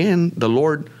born again, the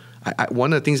Lord,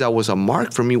 one of the things that was a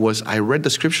mark for me was I read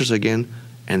the scriptures again,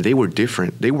 and they were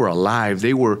different. They were alive.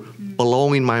 They were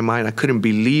blowing my mind. I couldn't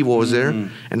believe what was there.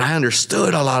 And I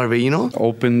understood a lot of it,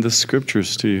 Open the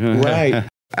scriptures to you. Right.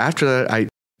 After that, I,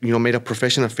 made a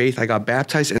profession of faith. I got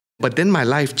baptized. But then my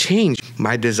life changed.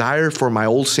 My desire for my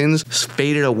old sins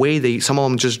faded away. Some of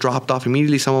them just dropped off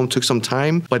immediately. Some of them took some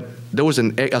time. But there was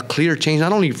a clear change,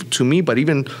 not only to me, but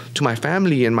even to my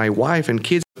family and my wife and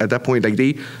kids. At that point, like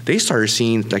they started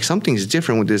seeing like something's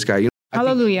different with this guy.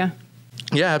 Hallelujah.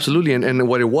 Yeah, absolutely. And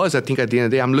what it was, I think at the end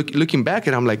of the day, I'm looking back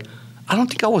and I'm like, I don't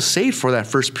think I was saved for that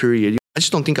first period. I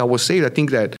just don't think I was saved. I think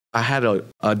that I had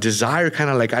a desire, kind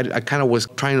of like I kind of was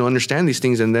trying to understand these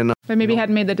things, and then but maybe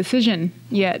hadn't made the decision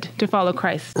yet to follow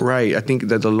Christ. Right. I think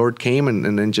that the Lord came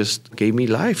and then just gave me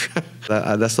life.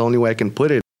 That's the only way I can put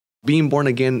it. Being born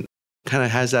again kind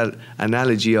of has that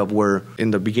analogy of where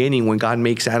in the beginning, when God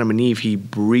makes Adam and Eve, He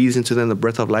breathes into them the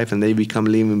breath of life, and they become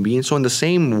living beings. So in the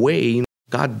same way,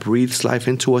 God breathes life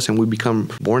into us, and we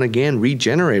become born again,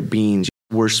 regenerate beings.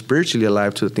 We're spiritually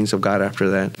alive to the things of God after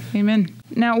that. Amen.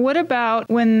 Now, what about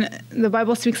when the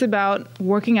Bible speaks about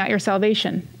working out your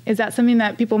salvation? Is that something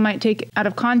that people might take out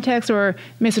of context or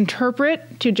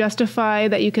misinterpret to justify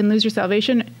that you can lose your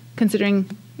salvation, considering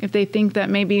if they think that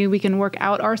maybe we can work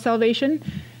out our salvation?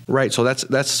 Right. So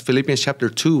that's Philippians chapter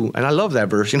 2. And I love that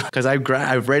verse, because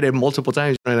I've read it multiple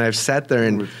times, and I've sat there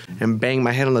and banged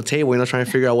my head on the table, trying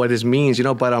to figure out what this means,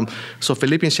 But so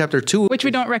Philippians chapter 2. Which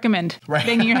we don't recommend,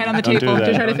 banging your head on the table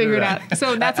to try to figure it out.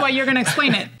 So that's why you're going to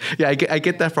explain it. Yeah, I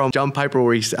get that from John Piper,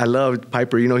 where I love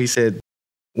Piper. He said,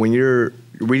 when you're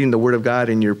reading the Word of God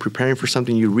and you're preparing for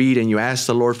something, you read and you ask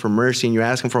the Lord for mercy and you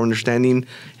ask Him for understanding.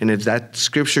 And if that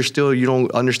scripture still you don't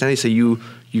understand it, so you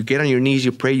get on your knees,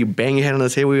 you pray, you bang your head on the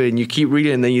table, and you keep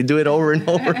reading, and then you do it over and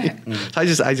over.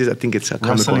 So I think it's a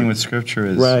wrestling with scripture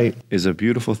is a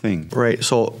beautiful thing. Right.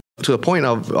 So to the point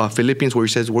of Philippians, where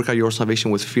He says, "Work out your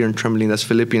salvation with fear and trembling." That's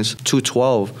Philippians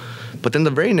 2:12. But then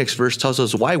the very next verse tells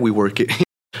us why we work it.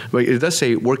 But it does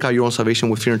say, "Work out your own salvation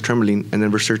with fear and trembling," and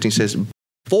then verse 13 says,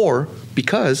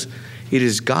 because it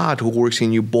is God who works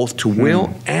in you both to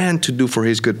will and to do for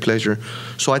His good pleasure.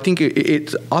 So I think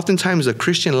it oftentimes the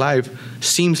Christian life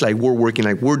seems like we're working,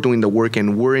 like we're doing the work,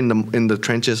 and we're in the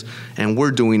trenches and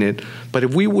we're doing it. But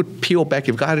if we would peel back,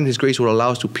 if God in His grace would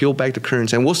allow us to peel back the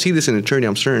curtains, and we'll see this in eternity,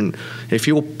 I'm certain. If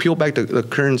He will peel back the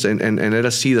curtains and let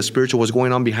us see the spiritual, what's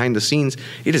going on behind the scenes,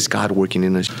 it is God working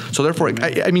in us. So therefore,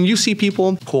 I mean, you see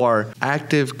people who are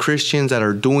active Christians that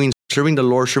are serving the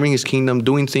Lord, serving His kingdom,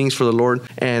 doing things for the Lord.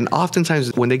 And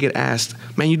oftentimes when they get asked,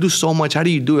 man, you do so much. How do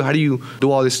you do it? How do you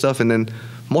do all this stuff? And then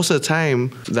most of the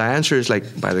time, the answer is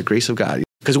like, by the grace of God.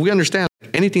 Because we understand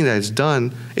anything that is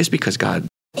done is because God.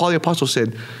 Paul the Apostle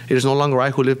said, it is no longer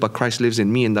I who live, but Christ lives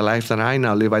in me. And the life that I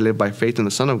now live, I live by faith in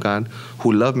the Son of God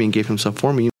who loved me and gave Himself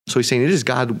for me. So he's saying it is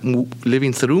God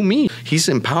living through me. He's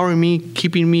empowering me,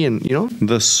 keeping me, and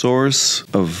The source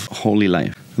of holy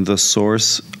life, the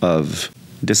source of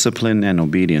discipline and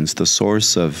obedience, the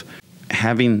source of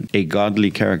having a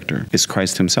godly character is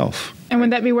Christ himself. And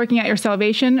would that be working out your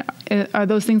salvation? Are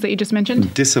those things that you just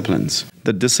mentioned? Disciplines,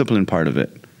 the discipline part of it.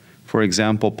 For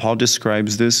example, Paul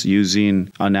describes this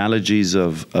using analogies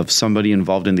of somebody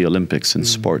involved in the Olympics in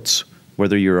sports.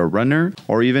 Whether you're a runner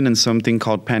or even in something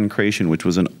called pancration, which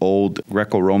was an old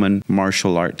Greco-Roman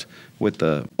martial art with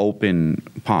the open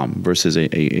palm versus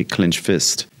a clenched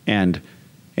fist. And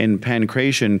in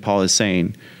pancration, Paul is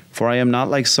saying, for I am not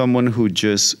like someone who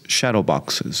just shadow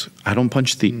boxes. I don't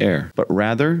punch the air, but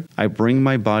rather I bring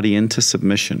my body into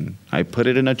submission. I put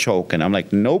it in a choke and I'm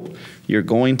like, nope, you're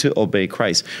going to obey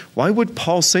Christ. Why would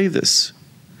Paul say this?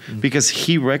 Because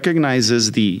he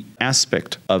recognizes the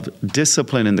aspect of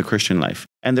discipline in the Christian life.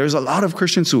 And there's a lot of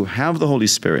Christians who have the Holy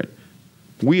Spirit.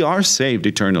 We are saved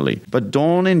eternally, but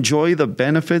don't enjoy the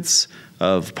benefits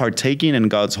of partaking in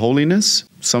God's holiness.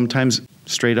 Sometimes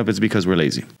straight up it's because we're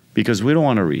lazy, because we don't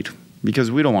want to read, because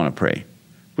we don't want to pray.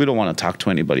 We don't want to talk to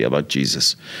anybody about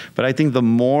Jesus. But I think the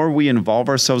more we involve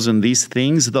ourselves in these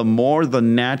things, the more the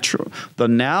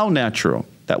now natural,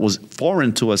 that was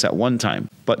foreign to us at one time.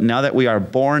 But now that we are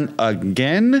born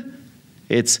again,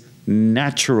 it's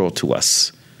natural to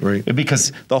us. Right.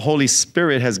 Because the Holy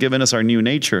Spirit has given us our new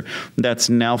nature that's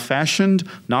now fashioned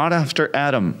not after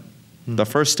Adam, the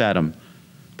first Adam,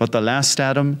 but the last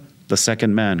Adam, the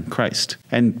second man, Christ.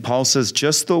 And Paul says,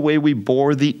 just the way we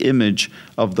bore the image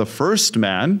of the first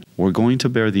man, we're going to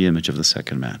bear the image of the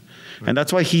second man. And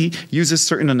that's why he uses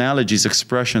certain analogies,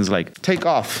 expressions like, take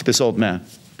off this old man.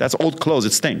 That's old clothes,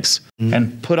 it stinks.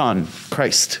 And put on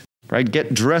Christ, right?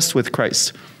 Get dressed with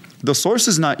Christ. The source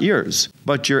is not yours,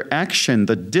 but your action,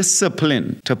 the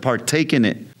discipline to partake in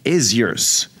it is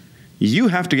yours. You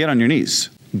have to get on your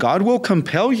knees. God will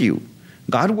compel you.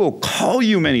 God will call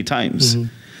you many times,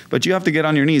 but you have to get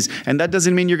on your knees. And that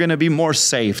doesn't mean you're going to be more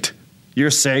saved.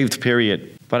 You're saved,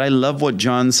 period. But I love what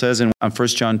John says in 1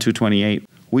 John 2:28.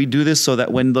 We do this so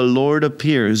that when the Lord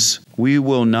appears, we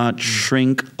will not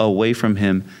shrink away from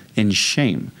him in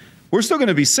shame. We're still going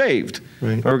to be saved.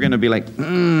 Right. We're going to be like,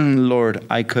 Lord,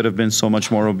 I could have been so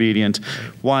much more obedient.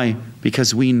 Why?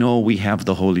 Because we know we have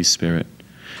the Holy Spirit.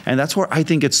 And that's where I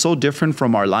think it's so different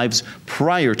from our lives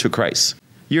prior to Christ.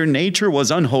 Your nature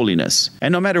was unholiness.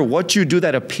 And no matter what you do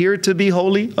that appeared to be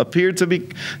holy, appeared to be,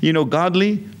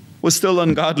 godly, was still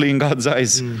ungodly in God's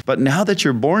eyes. But now that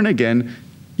you're born again,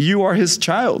 you are his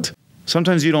child.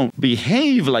 Sometimes you don't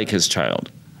behave like his child,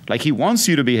 like he wants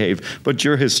you to behave, but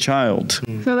you're his child.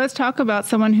 So let's talk about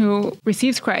someone who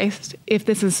receives Christ, if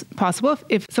this is possible.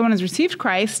 If someone has received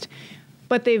Christ,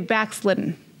 but they've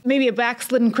backslidden, maybe a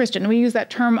backslidden Christian. We use that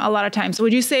term a lot of times.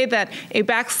 Would you say that a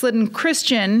backslidden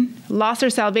Christian lost their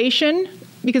salvation?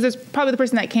 Because it's probably the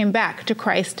person that came back to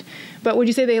Christ. But would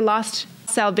you say they lost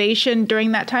salvation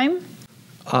during that time?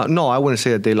 No, I wouldn't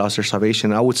say that they lost their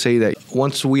salvation. I would say that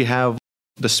once we have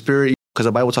the Spirit, because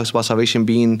the Bible talks about salvation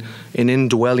being an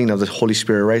indwelling of the Holy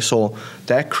Spirit, right? So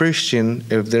that Christian,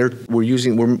 if we're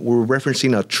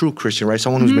referencing a true Christian, right?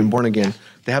 Someone who's been born again,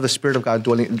 they have the Spirit of God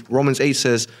dwelling. Romans 8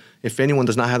 says, if anyone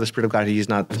does not have the Spirit of God, he is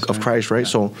not of Christ, right?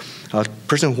 So a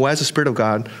person who has the Spirit of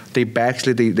God, they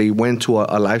backslid, they went to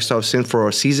a lifestyle of sin for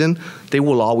a season, they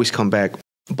will always come back.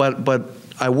 But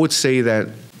I would say that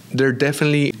they're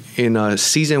definitely in a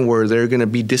season where they're going to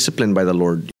be disciplined by the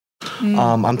Lord.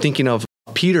 I'm thinking of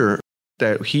Peter,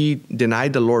 that he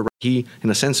denied the Lord. He, in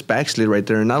a sense, backslid right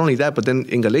there. And not only that, but then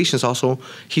in Galatians also,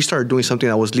 he started doing something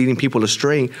that was leading people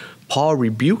astray. Paul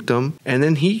rebuked him, and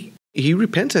then he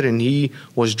repented and he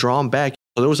was drawn back.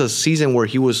 So there was a season where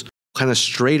he was kind of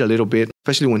strayed a little bit,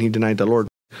 especially when he denied the Lord.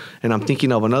 And I'm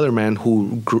thinking of another man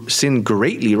who sinned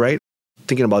greatly, right?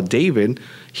 Thinking about David,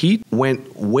 he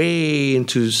went way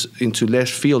into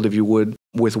left field, if you would,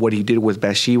 with what he did with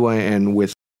Bathsheba and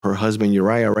with her husband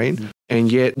Uriah, right? And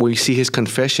yet we see his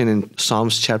confession in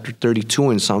Psalms chapter 32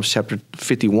 and Psalms chapter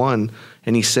 51,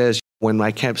 and he says, when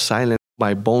I kept silent,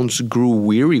 my bones grew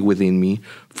weary within me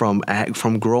from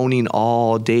groaning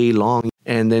all day long.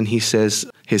 And then he says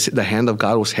the hand of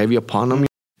God was heavy upon him.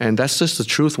 And that's just the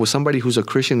truth. With somebody who's a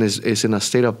Christian is in a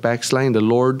state of backsliding, the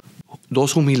Lord,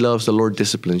 those whom he loves, the Lord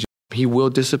disciplines. He will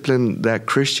discipline that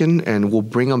Christian and will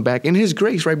bring them back in his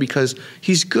grace, right? Because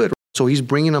he's good. So he's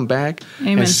bringing them back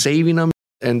and saving them.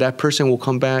 And that person will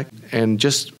come back and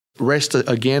just rest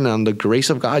again on the grace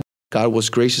of God. God was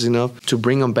gracious enough to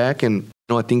bring them back. And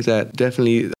I think that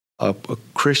definitely a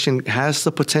Christian has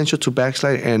the potential to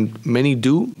backslide, and many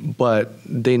do, but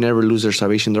they never lose their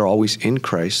salvation. They're always in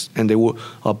Christ, and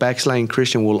a backsliding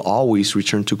Christian will always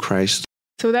return to Christ.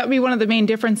 So that would be one of the main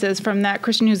differences from that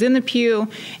Christian who's in the pew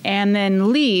and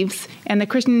then leaves, and the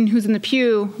Christian who's in the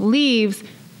pew leaves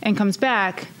and comes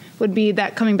back, would be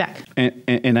that coming back.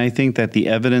 And I think that the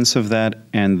evidence of that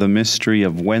and the mystery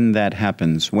of when that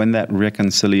happens, when that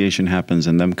reconciliation happens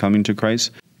and them coming to Christ,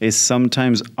 is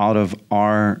sometimes out of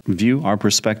our view, our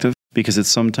perspective, because it's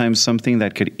sometimes something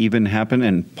that could even happen.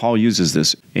 And Paul uses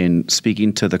this in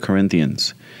speaking to the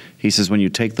Corinthians. He says, when you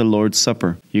take the Lord's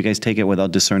Supper, you guys take it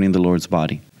without discerning the Lord's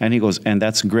body. And he goes, and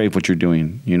that's great what you're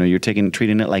doing. You know, you're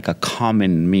treating it like a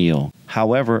common meal.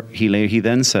 However, he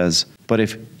then says, but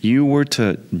if you were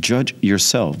to judge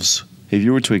yourselves, if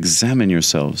you were to examine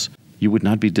yourselves, you would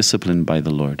not be disciplined by the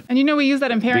Lord. And you know, we use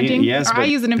that in parenting. Yes, I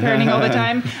use it in parenting all the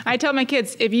time. I tell my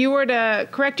kids, if you were to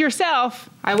correct yourself,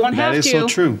 I won't have to. That is so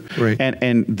true. Right.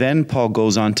 And then Paul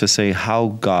goes on to say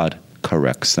how God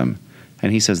corrects them.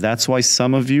 And he says, that's why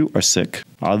some of you are sick.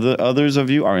 Others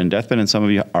of you are in deathbed, and some of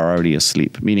you are already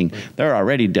asleep, meaning they're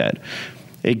already dead.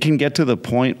 It can get to the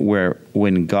point where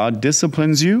when God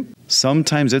disciplines you,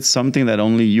 sometimes it's something that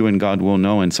only you and God will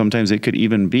know. And sometimes it could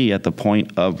even be at the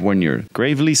point of when you're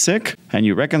gravely sick and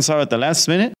you reconcile at the last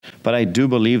minute. But I do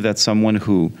believe that someone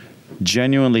who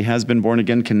genuinely has been born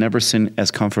again can never sin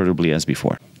as comfortably as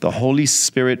before. The Holy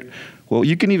Spirit, well,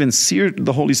 you can even hear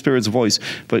the Holy Spirit's voice,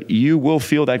 but you will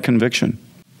feel that conviction.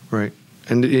 Right.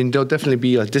 And there'll definitely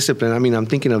be a discipline. I mean, I'm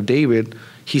thinking of David.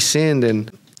 He sinned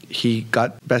and he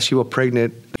got Bathsheba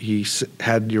pregnant. He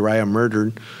had Uriah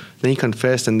murdered. Then he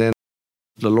confessed, and then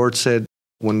the Lord said,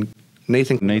 when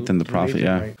Nathan the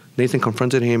prophet, Nathan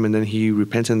confronted him, and then he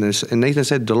repented. And Nathan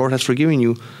said, the Lord has forgiven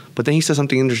you. But then he said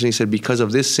something interesting. He said, because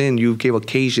of this sin, you gave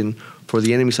occasion for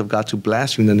the enemies of God to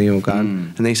blaspheme the name of God.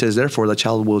 And then he says, therefore, the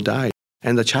child will die.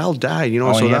 And the child died, you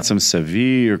know. So he had some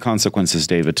severe consequences,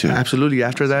 David, too. Absolutely.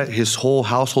 After that, his whole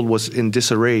household was in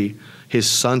disarray. His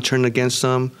son turned against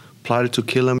him, plotted to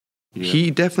kill him. Yeah.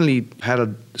 He definitely had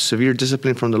a severe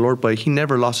discipline from the Lord, but he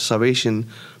never lost his salvation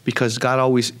because God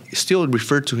always still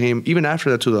referred to him. Even after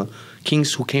that, to the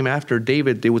kings who came after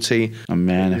David, they would say, a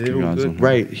man after God's own heart.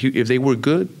 Right. If they were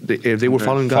good, if they were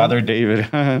following God. Father David.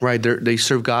 Right. They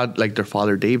serve God like their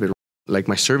father David. Like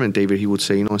my servant David, he would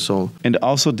say, you know, so. And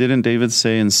also, didn't David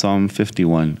say in Psalm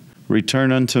 51,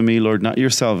 return unto me, Lord, not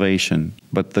your salvation,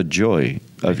 but the joy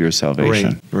of your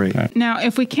salvation. Right. Now,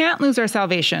 if we can't lose our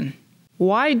salvation,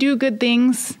 why do good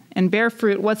things and bear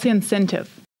fruit? What's the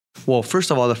incentive? Well, first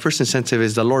of all, the first incentive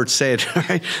is the Lord said,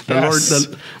 right? The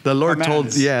Lord told,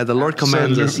 the Lord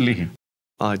commands us.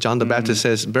 John the Baptist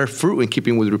says, bear fruit in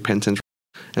keeping with repentance.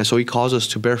 And so he calls us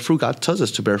to bear fruit. God tells us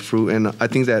to bear fruit. And I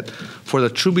think that for the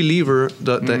true believer,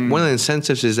 one of the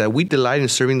incentives is that we delight in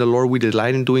serving the Lord. We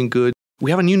delight in doing good.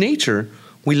 We have a new nature.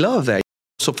 We love that.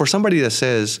 So for somebody that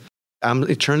says, I'm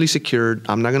eternally secured,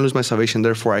 I'm not going to lose my salvation,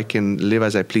 therefore I can live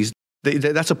as I please,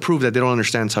 that's a proof that they don't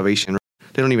understand salvation. Right?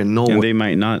 They don't even know. And they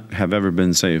might not have ever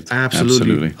been saved.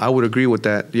 Absolutely. I would agree with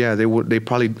that. Yeah, they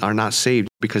probably are not saved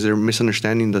because they're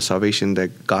misunderstanding the salvation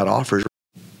that God offers.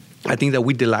 I think that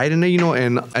we delight in it, you know,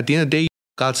 and at the end of the day,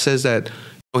 God says that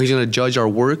he's going to judge our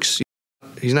works.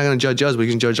 He's not going to judge us, but he's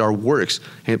going to judge our works.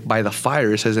 And by the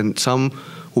fire, it says, and some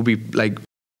will be like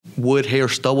wood, hay, or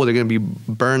stubble. They're going to be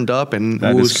burned up and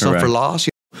will suffer loss.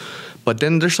 You know? But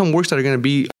then there's some works that are going to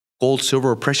be gold,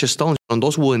 silver, or precious stones, and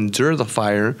those will endure the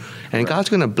fire, and God's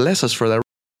going to bless us for that.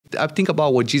 I think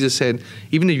about what Jesus said,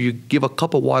 even if you give a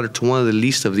cup of water to one of the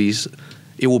least of these,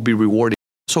 it will be rewarded.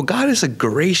 So God is a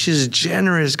gracious,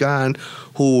 generous God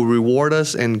who will reward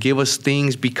us and give us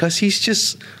things because he's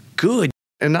just good.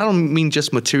 And I don't mean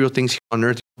just material things here on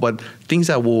earth, but things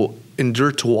that will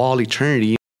endure to all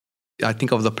eternity. I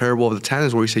think of the parable of the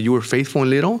talents where he said, you were faithful in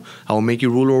little, I will make you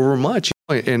ruler over much.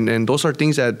 And those are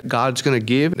things that God's going to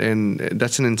give, and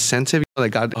that's an incentive that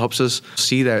God helps us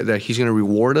see that he's going to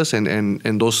reward us,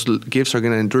 and those gifts are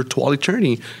going to endure to all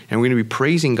eternity, and we're going to be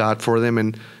praising God for them.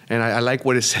 And I like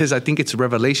what it says. I think it's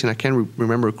Revelation. I can't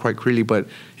remember quite clearly, but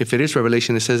if it is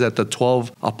Revelation, it says that the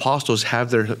 12 apostles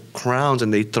have their crowns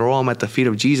and they throw them at the feet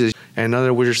of Jesus. And in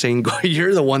other words, they're saying,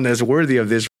 you're the one that's worthy of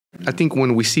this. I think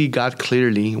when we see God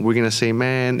clearly, we're going to say,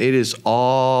 man, it is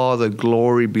all the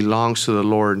glory belongs to the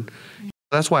Lord.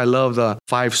 That's why I love the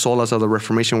 5 solas of the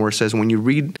Reformation, where it says when you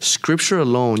read Scripture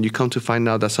alone, you come to find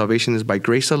out that salvation is by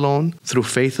grace alone, through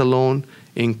faith alone,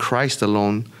 in Christ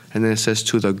alone. And then it says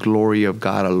to the glory of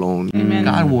God alone. Amen.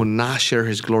 God will not share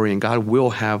his glory, and God will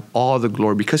have all the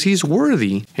glory because he's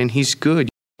worthy and he's good.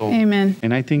 Amen.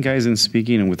 And I think, guys, in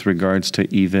speaking with regards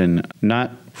to even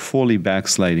not fully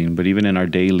backsliding, but even in our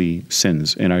daily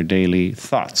sins, in our daily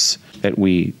thoughts, that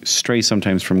we stray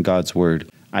sometimes from God's word,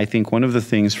 I think one of the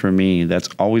things for me that's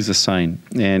always a sign,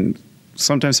 and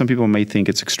sometimes some people may think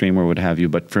it's extreme or what have you,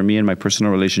 but for me in my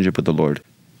personal relationship with the Lord,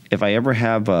 if I ever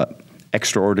have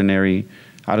extraordinary,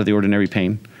 out of the ordinary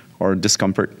pain or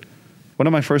discomfort, one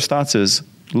of my first thoughts is,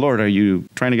 Lord, are you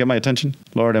trying to get my attention?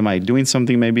 Lord, am I doing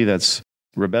something maybe that's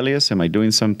rebellious? Am I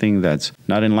doing something that's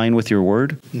not in line with your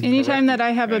word? Anytime that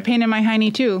I have a pain in my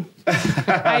hiney too,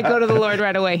 I go to the Lord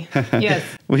right away. Yes.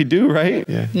 We do, right?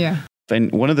 Yeah.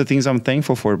 And one of the things I'm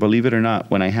thankful for, believe it or not,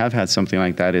 when I have had something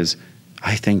like that is,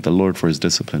 I thank the Lord for his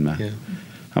discipline, man. Yeah.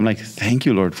 I'm like, thank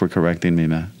you, Lord, for correcting me,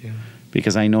 man. Yeah.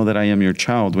 Because I know that I am your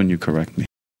child when you correct me.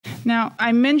 Now,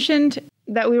 I mentioned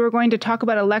that we were going to talk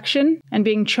about election and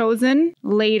being chosen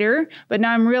later, but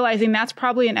now I'm realizing that's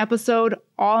probably an episode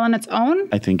all on its own.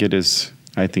 I think it is.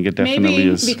 I think it definitely Maybe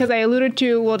is. because I alluded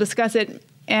to, we'll discuss it,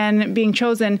 and being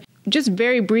chosen. Just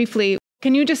very briefly,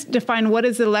 can you just define what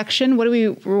is election? What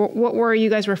were you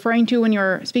guys referring to when you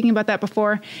were speaking about that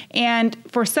before? And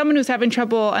for someone who's having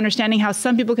trouble understanding how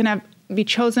some people can be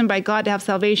chosen by God to have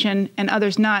salvation and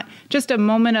others not, just a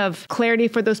moment of clarity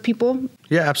for those people?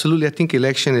 Yeah, absolutely. I think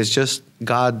election is just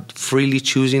God freely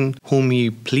choosing whom he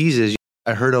pleases.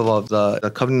 I heard of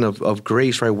the covenant of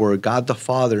grace, right, where God the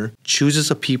Father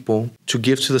chooses a people to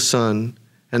give to the Son,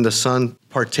 and the Son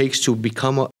partakes to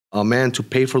become a man to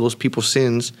pay for those people's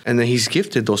sins, and then he's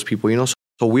gifted those people,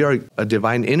 So we are a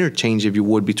divine interchange, if you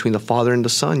would, between the Father and the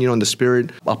Son, and the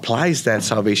Spirit applies that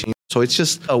salvation. So it's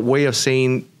just a way of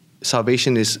saying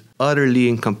salvation is utterly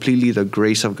and completely the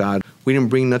grace of God. We didn't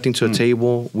bring nothing to the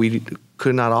table. We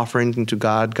could not offer anything to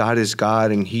God. God is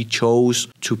God, and he chose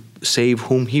to save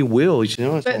whom he will.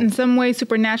 But in some way,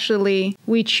 supernaturally,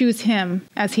 we choose him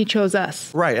as he chose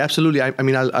us. Right, absolutely. I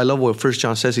mean, I love what 1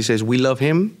 John says. He says, we love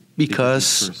him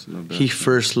because he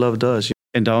first loved us.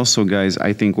 And also, guys,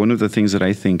 I think one of the things that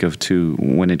I think of too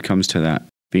when it comes to that,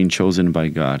 being chosen by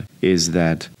God, is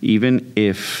that even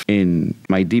if in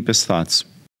my deepest thoughts,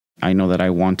 I know that I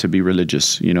want to be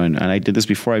religious, and I did this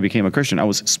before I became a Christian. I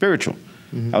was spiritual.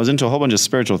 I was into a whole bunch of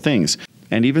spiritual things.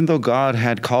 And even though God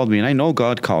had called me, and I know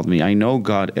God called me, I know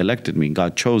God elected me,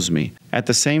 God chose me. At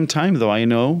the same time, though, I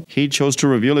know he chose to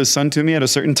reveal his son to me at a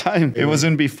certain time. It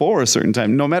wasn't before a certain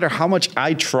time. No matter how much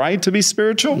I tried to be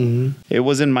spiritual, it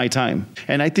wasn't my time.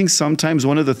 And I think sometimes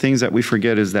one of the things that we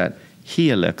forget is that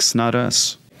he elects, not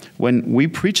us. When we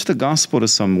preach the gospel to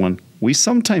someone, we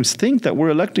sometimes think that we're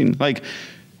electing, like,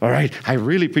 all right, I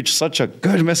really preached such a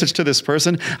good message to this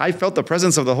person. I felt the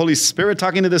presence of the Holy Spirit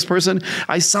talking to this person.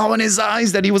 I saw in his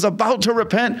eyes that he was about to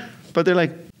repent. But they're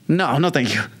like, no,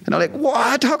 thank you. And I'm like,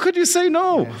 what? How could you say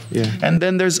no? Yeah. And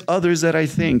then there's others that I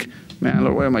think, man,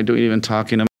 Lord, what am I doing even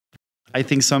talking to? I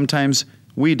think sometimes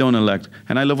we don't elect.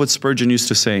 And I love what Spurgeon used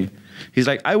to say. He's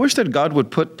like, I wish that God would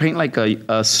paint like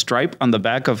a stripe on the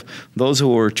back of those who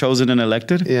were chosen and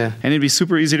elected. Yeah. And it'd be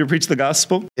super easy to preach the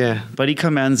gospel. Yeah. But he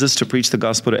commands us to preach the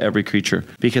gospel to every creature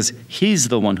because he's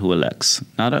the one who elects,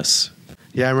 not us.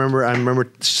 Yeah, I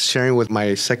remember sharing with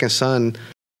my second son.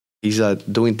 He's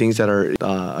doing things that are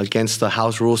against the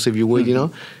house rules, if you would,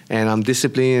 And I'm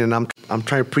disciplining, and I'm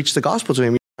trying to preach the gospel to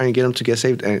him, trying to get him to get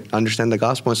saved and understand the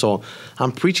gospel. And so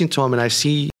I'm preaching to him, and I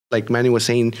see, like Manny was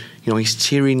saying, he's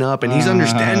tearing up and he's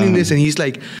understanding this, and he's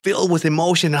like filled with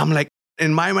emotion. And I'm like,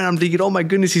 in my mind, I'm thinking, oh my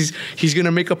goodness, he's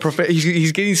gonna make a prophet.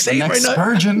 He's getting saved right now.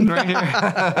 Spurgeon right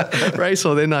here. Right.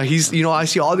 So then he's, I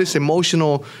see all this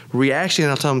emotional reaction,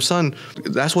 and I tell him, son,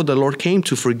 that's what the Lord came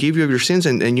to forgive you of your sins,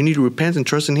 and you need to repent and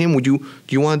trust in Him. Do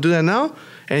you want to do that now?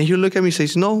 And he'll look at me and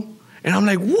says, no. And I'm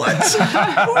like, what?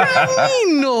 What do you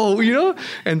mean, no?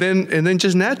 And then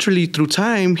just naturally through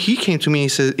time, he came to me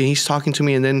and he's talking to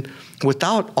me, and then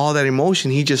without all that emotion,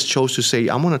 he just chose to say,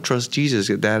 I'm gonna trust Jesus,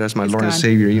 Dad, as my Lord and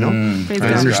Savior.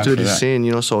 I understood his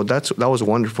sin. So that was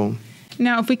wonderful.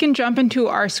 Now, if we can jump into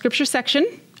our scripture section,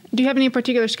 do you have any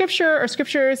particular scripture or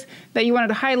scriptures that you wanted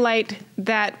to highlight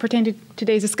that pertain to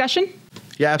today's discussion?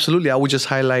 Yeah, absolutely. I would just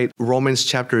highlight Romans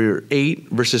chapter 8,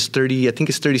 verses 30, I think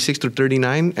it's 36 through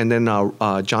 39, and then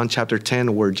John chapter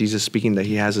 10, where Jesus is speaking that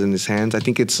he has it in his hands. I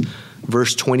think it's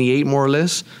verse 28, more or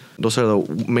less. Those are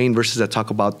the main verses that talk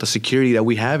about the security that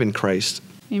we have in Christ.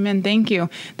 Amen. Thank you.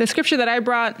 The scripture that I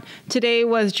brought today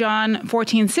was John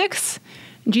 14:6.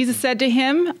 Jesus said to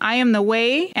him, I am the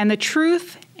way and the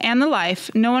truth and the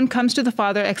life. No one comes to the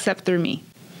Father except through me.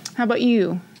 How about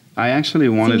you? I actually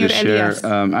wanted to share, Elias?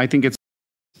 I think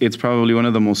it's probably one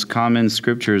of the most common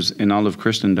scriptures in all of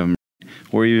Christendom,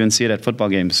 or you even see it at football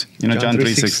games. John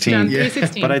 3:16. John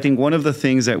 3:16. But I think one of the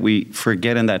things that we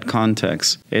forget in that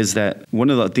context is that one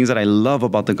of the things that I love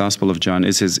about the Gospel of John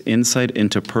is his insight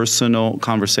into personal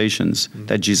conversations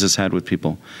that Jesus had with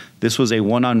people. This was a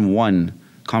one-on-one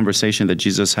conversation that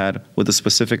Jesus had with a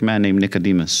specific man named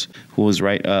Nicodemus, who was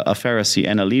a Pharisee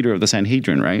and a leader of the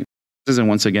Sanhedrin, right? And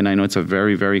once again, I know it's a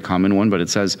very, very common one, but it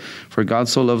says, "For God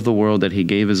so loved the world that he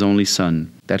gave his only Son,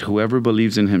 that whoever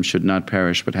believes in him should not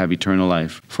perish but have eternal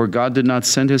life. For God did not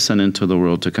send his Son into the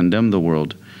world to condemn the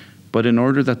world, but in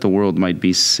order that the world might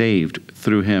be saved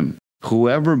through him.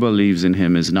 Whoever believes in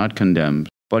him is not condemned,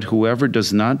 but whoever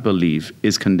does not believe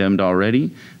is condemned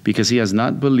already, because he has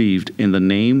not believed in the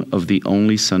name of the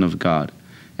only Son of God.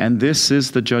 And this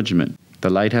is the judgment. The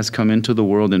light has come into the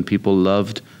world, and people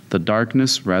loved the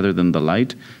darkness rather than the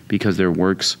light, because their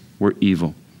works were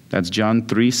evil." That's John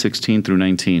 3:16 through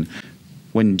 19.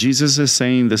 When Jesus is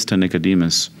saying this to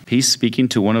Nicodemus, he's speaking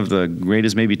to one of the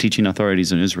greatest maybe teaching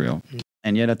authorities in Israel.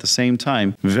 And yet at the same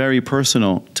time, very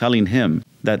personal, telling him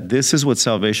that this is what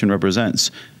salvation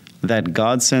represents. That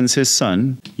God sends his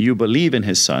Son, you believe in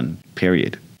his Son,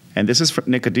 period. And this is for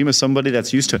Nicodemus, somebody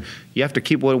that's used to, you have to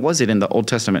keep, what was it in the Old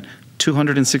Testament?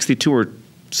 262 or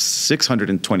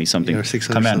 620 something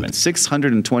commandments.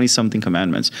 620 something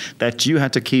commandments that you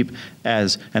had to keep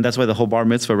and that's why the whole bar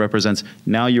mitzvah represents,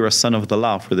 now you're a son of the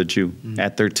law for the Jew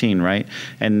at 13, right?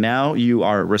 And now you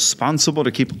are responsible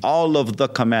to keep all of the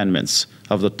commandments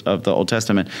of the Old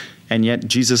Testament. And yet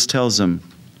Jesus tells them,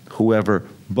 whoever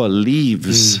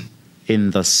believes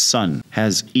in the Son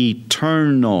has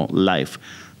eternal life.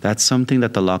 That's something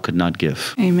that the law could not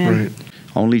give. Amen. Right.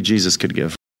 Only Jesus could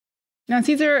give. Now,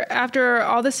 Cesar, after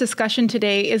all this discussion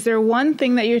today, is there one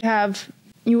thing that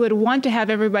you would want to have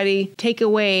everybody take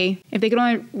away if they could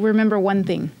only remember one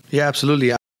thing? Yeah,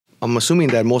 absolutely. I'm assuming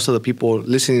that most of the people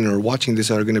listening or watching this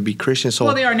are going to be Christians. So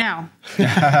well, they are now.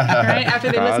 Right?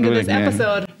 After they listen to this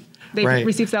episode, they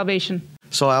receive salvation.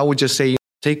 So I would just say,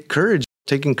 take courage,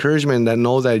 take encouragement, that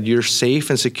know that you're safe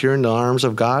and secure in the arms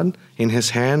of God, in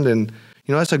his hand. And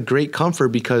that's a great comfort,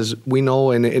 because we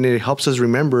know, and it helps us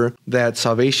remember that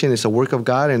salvation is a work of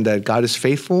God and that God is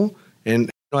faithful. And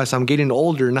as I'm getting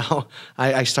older now,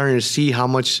 I starting to see how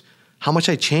much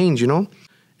I change,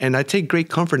 and I take great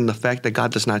comfort in the fact that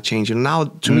God does not change. And now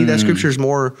to me, that scripture is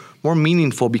more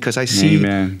meaningful, because I see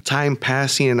time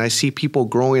passing and I see people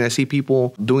growing. I see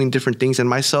people doing different things, and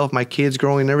myself, my kids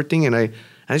growing and everything. And I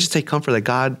just take comfort that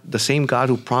God, the same God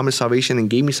who promised salvation and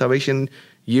gave me salvation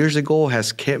years ago,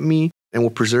 has kept me and will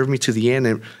preserve me to the end.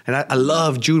 And I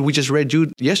love Jude. We just read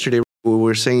Jude yesterday. We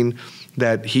were saying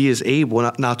that he is able.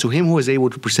 Now to him who is able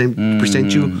to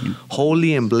present you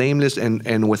holy and blameless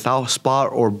and without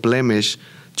spot or blemish,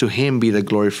 to him be the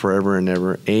glory forever and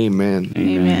ever. Amen.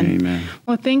 Amen.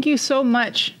 Well, thank you so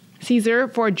much, Cesar,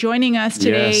 for joining us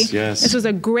today. Yes. This was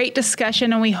a great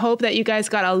discussion, and we hope that you guys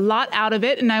got a lot out of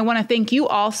it. And I want to thank you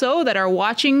also that are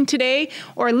watching today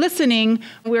or listening.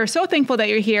 We're so thankful that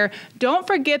you're here. Don't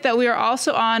forget that we are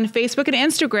also on Facebook and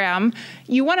Instagram.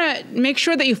 You want to make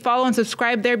sure that you follow and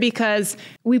subscribe there, because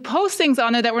we post things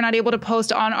on there that we're not able to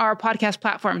post on our podcast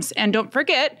platforms. And don't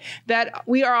forget that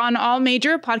we are on all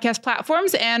major podcast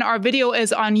platforms, and our video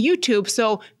is on YouTube.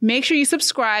 So make sure you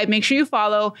subscribe, make sure you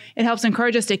follow. It helps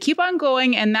encourage us to keep on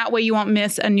going, and that way you won't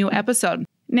miss a new episode.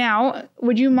 Now,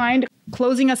 would you mind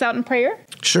closing us out in prayer?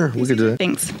 Sure, we could do that.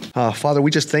 Thanks. Father,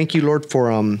 we just thank you, Lord,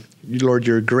 for Lord,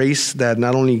 your grace that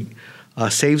not only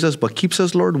saves us but keeps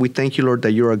us, Lord. We thank you, Lord,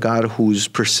 that you're a God who's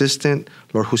persistent,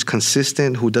 Lord, who's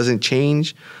consistent, who doesn't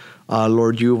change.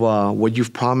 Lord, what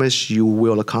you've promised, you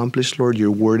will accomplish, Lord.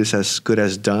 Your word is as good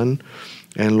as done.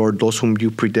 And Lord, those whom you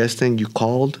predestined, you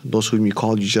called. Those whom you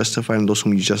called, you justified. And those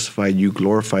whom you justified, you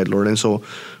glorified, Lord. And so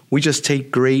we just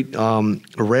take great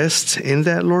rest in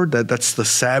that, Lord. That's the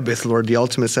Sabbath, Lord, the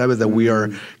ultimate Sabbath, that we are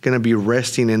going to be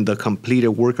resting in the completed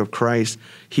work of Christ.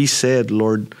 He said,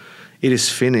 Lord, it is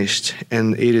finished,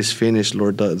 and it is finished,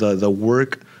 Lord. The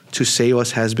work to save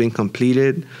us has been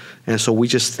completed. And so we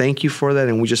just thank you for that.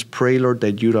 And we just pray, Lord,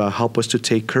 that you'd help us to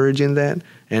take courage in that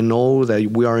and know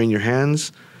that we are in your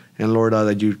hands. And Lord,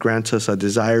 that you grant us a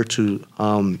desire to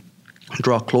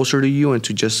draw closer to you and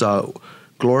to just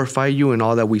glorify you in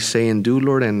all that we say and do,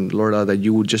 Lord. And Lord, that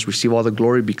you would just receive all the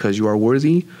glory because you are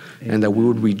worthy. Amen. And that we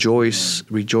would rejoice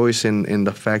in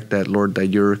the fact that, Lord, that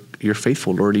you're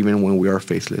faithful, Lord, even when we are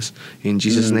faithless. In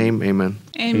Jesus' name, amen.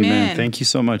 Amen. Thank you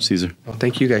so much, Cesar. Well,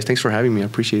 thank you, guys. Thanks for having me. I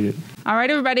appreciate it. All right,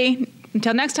 everybody.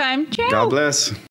 Until next time. Ciao. God bless.